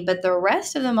from me, but the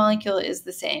rest of the molecule is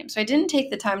the same. So I didn't take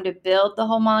the time to build the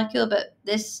whole molecule, but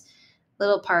this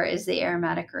little part is the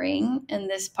aromatic ring, and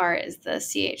this part is the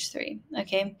CH3.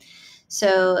 Okay,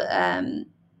 so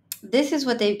this is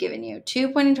what they've given you: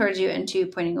 two pointing towards you and two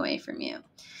pointing away from you.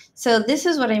 So this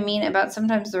is what I mean about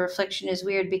sometimes the reflection is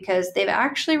weird, because they've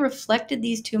actually reflected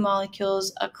these two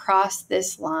molecules across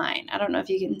this line. I don't know if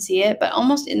you can see it, but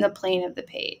almost in the plane of the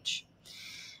page.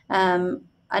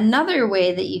 Another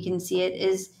way that you can see it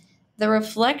is the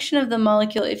reflection of the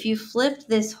molecule. If you flipped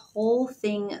this whole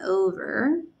thing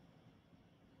over,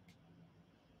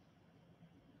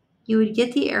 you would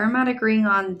get the aromatic ring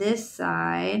on this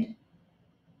side.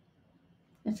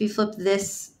 If you flip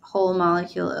this whole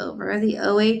molecule over, the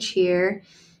OH here,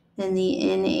 and the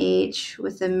NH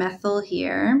with the methyl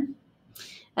here.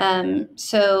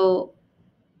 So,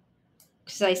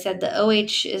 because I said the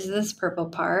OH is this purple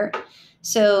part.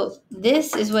 So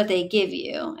this is what they give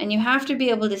you. And you have to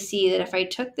be able to see that if I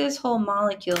took this whole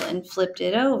molecule and flipped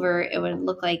it over, it would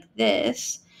look like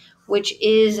this, which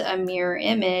is a mirror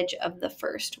image of the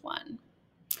first one.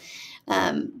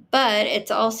 But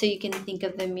it's also, you can think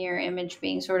of the mirror image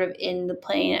being sort of in the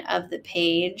plane of the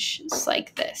page. It's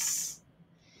like this.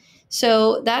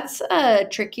 So that's a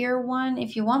trickier one.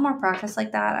 If you want more practice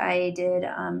like that, I did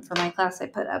for my class, I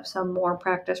put up some more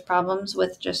practice problems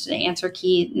with just an answer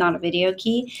key, not a video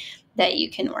key, that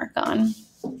you can work on.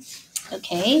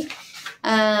 Okay.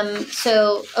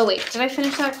 Oh wait, did I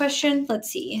finish that question? Let's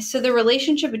see. So the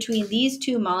relationship between these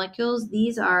two molecules,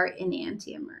 these are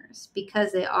enantiomers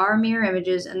because they are mirror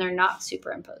images and they're not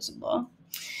superimposable.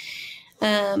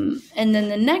 And then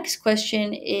the next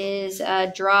question is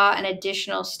draw an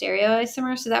additional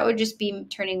stereoisomer. So that would just be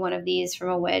turning one of these from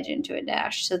a wedge into a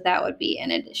dash. So that would be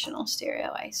an additional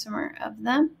stereoisomer of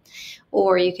them.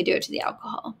 Or you could do it to the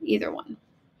alcohol, either one.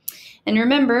 And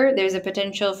remember, there's a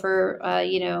potential for,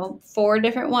 4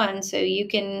 different ones. So you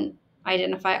can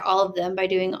identify all of them by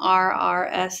doing R, R,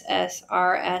 S, S,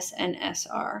 R, S, and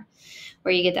SR,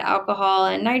 where you get the alcohol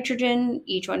and nitrogen,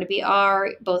 each one to be R,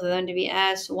 both of them to be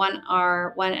S, one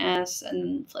R, one S,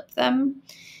 and flip them.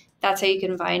 That's how you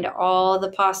can find all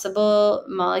the possible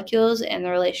molecules and the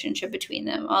relationship between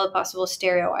them, all the possible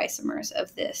stereoisomers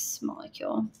of this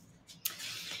molecule.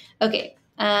 Okay.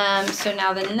 So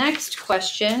now the next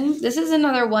question, this is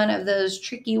another one of those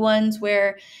tricky ones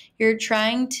where you're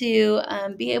trying to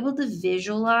be able to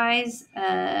visualize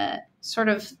sort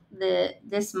of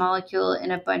this molecule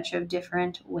in a bunch of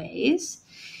different ways.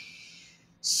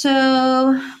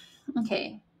 So,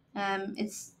 okay,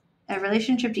 it's a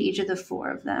relationship to each of the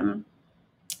 4 of them.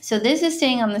 So this is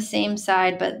staying on the same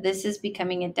side, but this is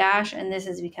becoming a dash and this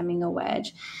is becoming a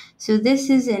wedge. So this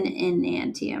is an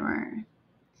enantiomer.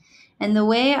 And the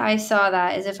way I saw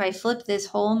that is if I flip this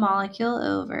whole molecule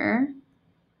over,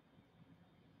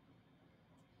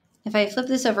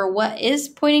 what is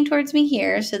pointing towards me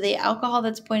here, so the alcohol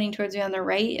that's pointing towards me on the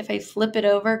right, if I flip it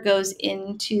over, goes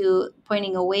into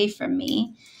pointing away from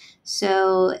me.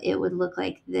 So it would look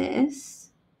like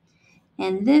this.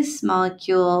 And this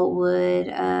molecule would,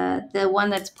 the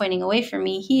one that's pointing away from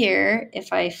me here,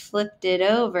 if I flipped it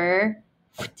over,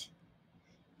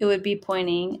 it would be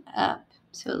pointing up.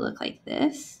 So it would look like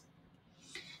this.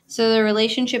 So the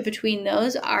relationship between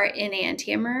those are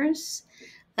enantiomers.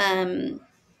 And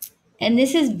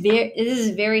this is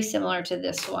very similar to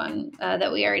this one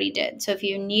that we already did. So if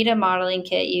you need a modeling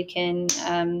kit, you can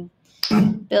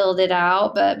build it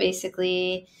out. But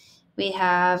basically, we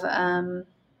have a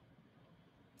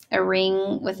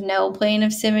ring with no plane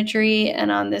of symmetry, and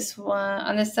on this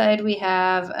side, we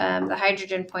have the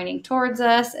hydrogen pointing towards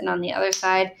us, and on the other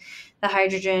side, the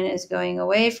hydrogen is going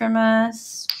away from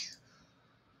us.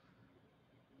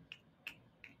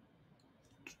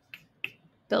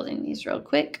 Building these real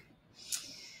quick.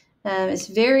 It's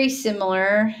very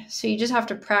similar, so you just have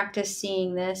to practice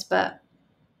seeing this, but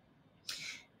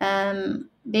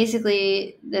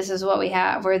basically this is what we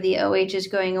have, where the OH is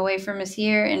going away from us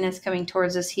here and it's coming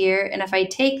towards us here. And if I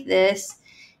take this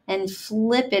and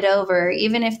flip it over,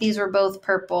 even if these were both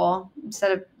purple,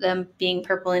 instead of them being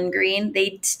purple and green,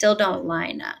 they still don't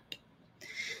line up.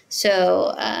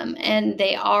 So, and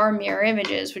they are mirror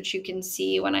images, which you can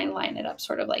see when I line it up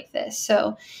sort of like this.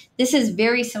 So this is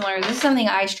very similar. This is something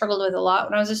I struggled with a lot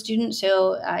when I was a student.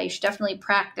 So you should definitely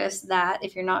practice that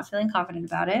if you're not feeling confident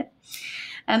about it.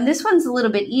 This one's a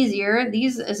little bit easier.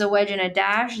 These is a wedge and a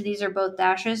dash. These are both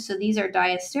dashes. So these are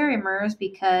diastereomers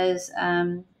because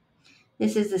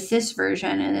this is the cis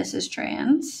version and this is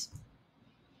trans.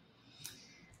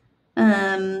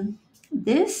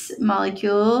 This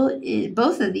molecule,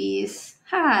 both of these,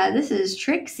 this is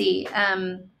tricksy.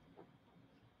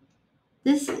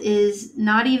 This is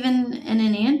not even an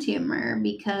enantiomer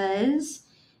because,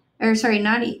 or sorry,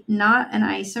 not an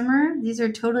isomer. These are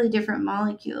totally different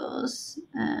molecules.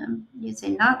 You'd say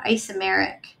not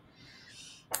isomeric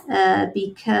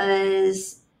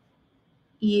because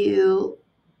you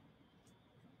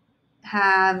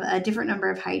have a different number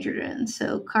of hydrogens.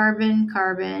 So carbon,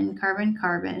 carbon, carbon,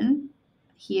 carbon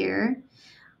here,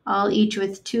 all each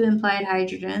with 2 implied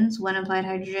hydrogens, 1 implied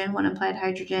hydrogen, 1 implied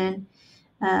hydrogen,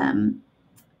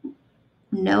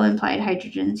 no implied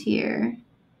hydrogens here.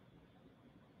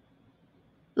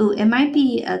 Ooh, it might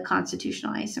be a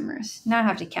constitutional isomers. Now I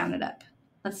have to count it up.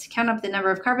 Let's count up the number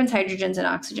of carbons, hydrogens, and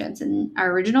oxygens in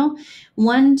our original.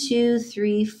 1, 2,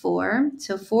 3, 4.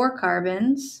 So 4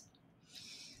 carbons.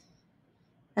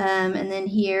 And then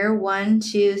here, 1,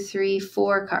 2, 3,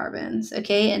 4 carbons.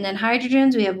 Okay, and then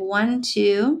hydrogens, we have 1,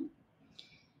 2,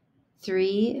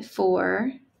 3,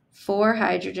 4, 4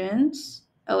 hydrogens.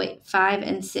 Oh wait, 5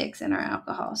 and 6 in our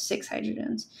alcohol, 6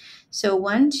 hydrogens. So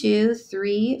 1, 2,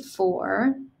 3,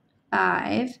 4,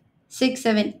 5, 6,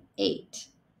 7, 8.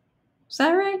 Is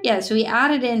that right? Yeah, so we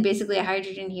added in basically a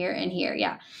hydrogen here and here,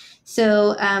 yeah.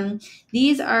 So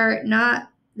these are not,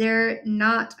 they're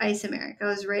not isomeric. I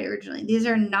was right originally. These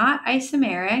are not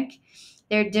isomeric.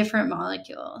 They're different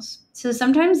molecules. So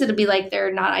sometimes it'll be like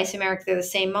they're not isomeric, they're the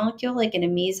same molecule, like in a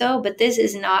meso, but this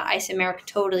is not isomeric,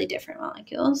 totally different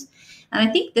molecules. And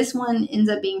I think this one ends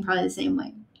up being probably the same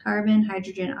way. Carbon,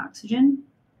 hydrogen, oxygen.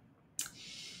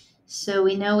 So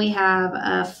we know we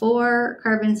have 4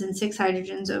 carbons and 6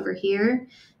 hydrogens over here.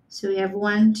 So we have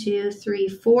 1, 2, 3,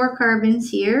 4 carbons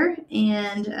here,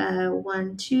 and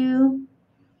 1, 2,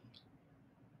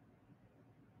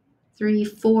 3,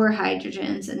 4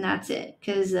 hydrogens, and that's it.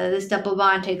 Because this double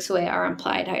bond takes away our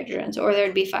implied hydrogens, or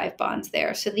there'd be 5 bonds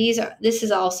there. So this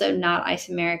is also not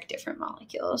isomeric, different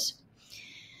molecules.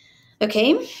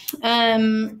 Okay,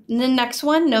 the next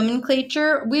one,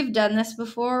 nomenclature. We've done this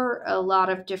before a lot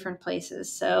of different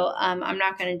places, so I'm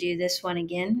not going to do this one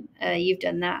again. You've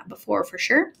done that before for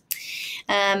sure.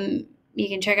 You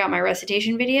can check out my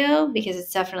recitation video because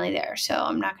it's definitely there, so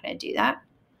I'm not going to do that.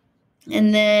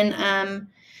 And then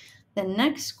the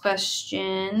next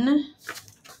question,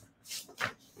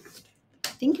 I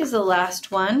think, is the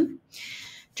last one.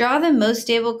 Draw the most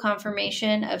stable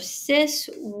conformation of cis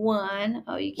 1.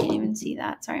 Oh, you can't even see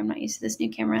that. Sorry, I'm not used to this new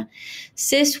camera.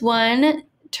 Cis 1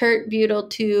 tert-butyl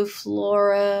 2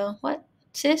 fluoro. What?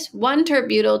 Cis 1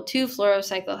 tert-butyl 2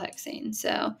 fluorocyclohexane.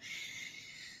 So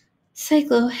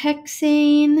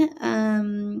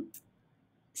cyclohexane,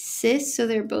 cis, so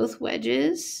they're both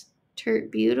wedges.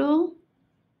 Tert-butyl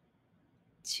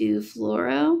 2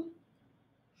 fluoro.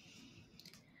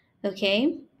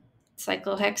 Okay,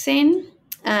 cyclohexane.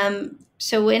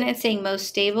 So when it's saying most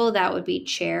stable, that would be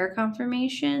chair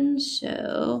conformation.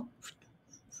 So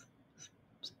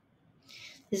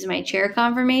this is my chair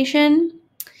conformation.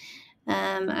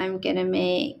 I'm going to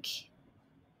make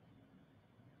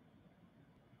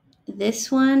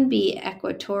this one be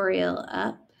equatorial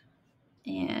up.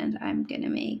 And I'm going to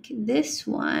make this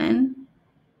one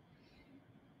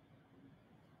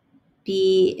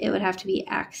it would have to be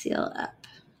axial up.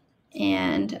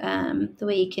 And the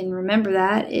way you can remember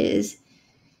that is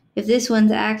if this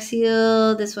one's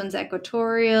axial, this one's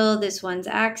equatorial, this one's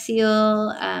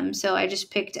axial. So I just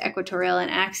picked equatorial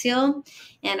and axial,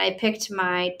 and I picked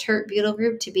my tert-butyl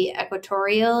group to be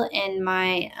equatorial and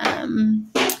my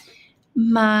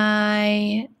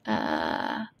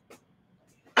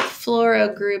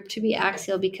fluoro group to be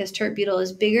axial because tert-butyl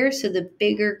is bigger. So the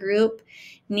bigger group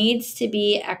needs to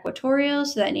be equatorial,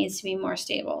 so that needs to be more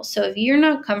stable. So if you're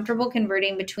not comfortable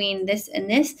converting between this and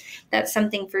this, that's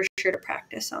something for sure to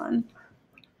practice on.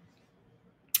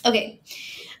 Okay,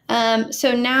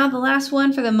 so now the last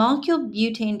one for the molecule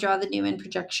butane, draw the Newman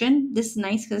projection. This is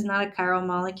nice because it's not a chiral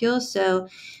molecule, so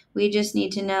we just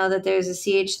need to know that there's a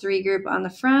CH3 group on the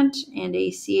front and a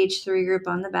CH3 group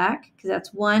on the back, because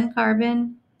that's 1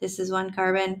 carbon, this is 1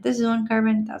 carbon, this is 1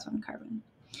 carbon, that's 1 carbon.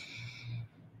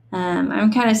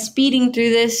 I'm kind of speeding through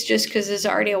this just because it's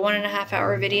already a 1.5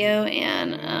 hour video,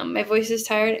 and my voice is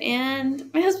tired, and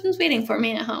my husband's waiting for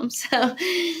me at home. So,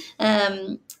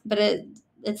 but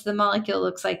it's the molecule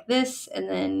looks like this, and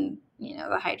then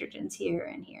the hydrogens here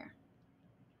and here.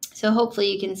 So hopefully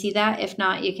you can see that. If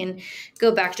not, you can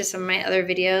go back to some of my other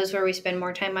videos where we spend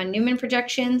more time on Newman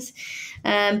projections.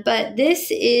 But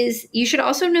this is, you should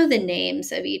also know the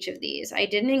names of each of these. I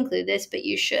didn't include this, but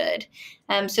you should.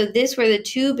 So this, where the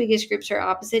 2 biggest groups are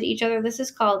opposite each other, this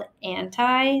is called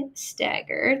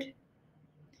anti-staggered.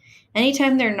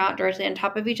 Anytime they're not directly on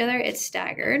top of each other, it's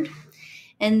staggered.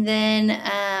 And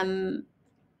then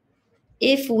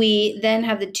if we then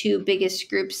have the 2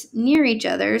 biggest groups near each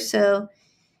other, so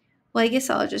well, I guess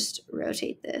I'll just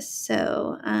rotate this.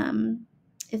 So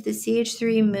if the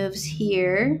CH3 moves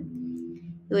here,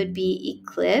 it would be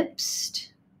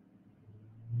eclipsed.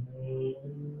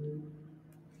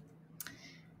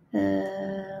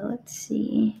 Let's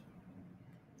see.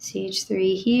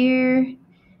 CH3 here,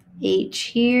 H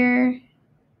here,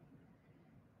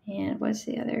 and what's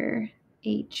the other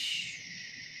H?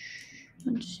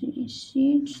 Let's see,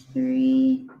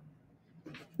 CH3.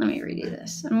 Let me redo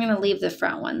this. I'm going to leave the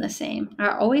front one the same. I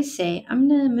always say I'm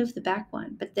going to move the back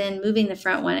one, but then moving the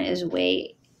front one is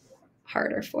way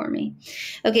harder for me.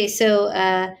 Okay, so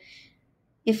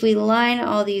if we line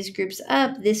all these groups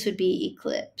up, this would be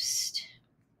eclipsed,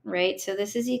 right? So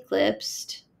this is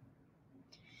eclipsed.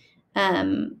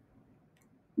 But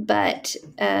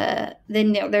then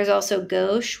there's also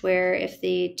gauche, where if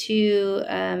the 2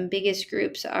 biggest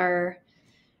groups are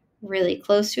really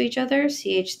close to each other,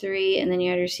 CH3, and then you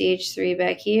have your CH3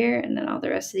 back here, and then all the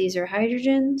rest of these are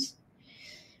hydrogens.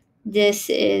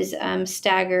 This is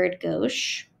staggered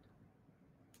gauche.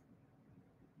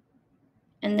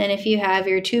 And then if you have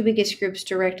your two biggest groups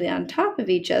directly on top of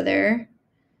each other,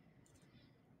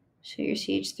 so your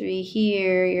CH3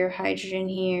 here, your hydrogen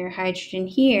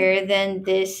here, then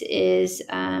this is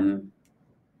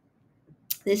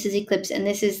eclipse, and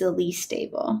this is the least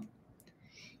stable.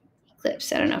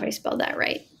 Eclipse, I don't know if I spelled that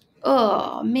right.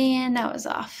 Oh man, that was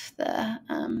off the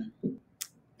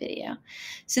video.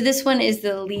 So this one is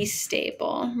the least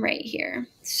stable right here.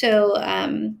 So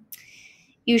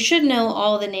you should know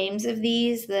all the names of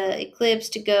these, the eclipse,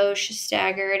 to gauche,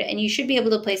 staggered, and you should be able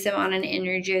to place them on an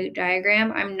energy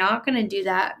diagram. I'm not going to do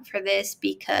that for this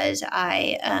because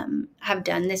I have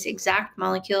done this exact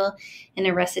molecule in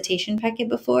a recitation packet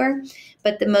before,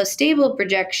 but the most stable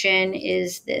projection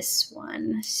is this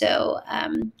one. So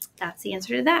that's the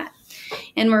answer to that.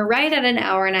 And we're right at an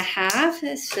hour and a half,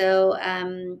 so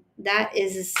that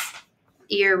is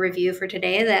your review for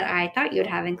today that I thought you would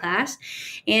have in class.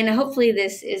 And hopefully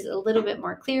this is a little bit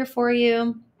more clear for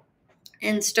you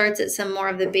and starts at some more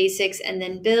of the basics and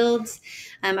then builds.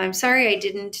 I'm sorry I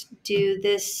didn't do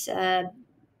this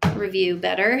review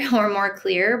better or more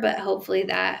clear, but hopefully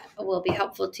that will be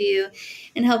helpful to you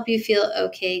and help you feel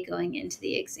okay going into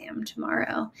the exam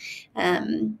tomorrow.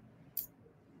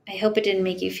 I hope it didn't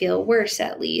make you feel worse,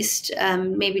 at least.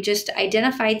 Maybe just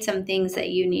identified some things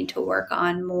that you need to work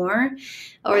on more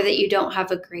or that you don't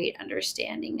have a great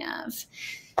understanding of.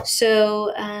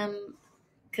 So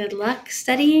good luck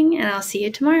studying, and I'll see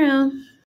you tomorrow.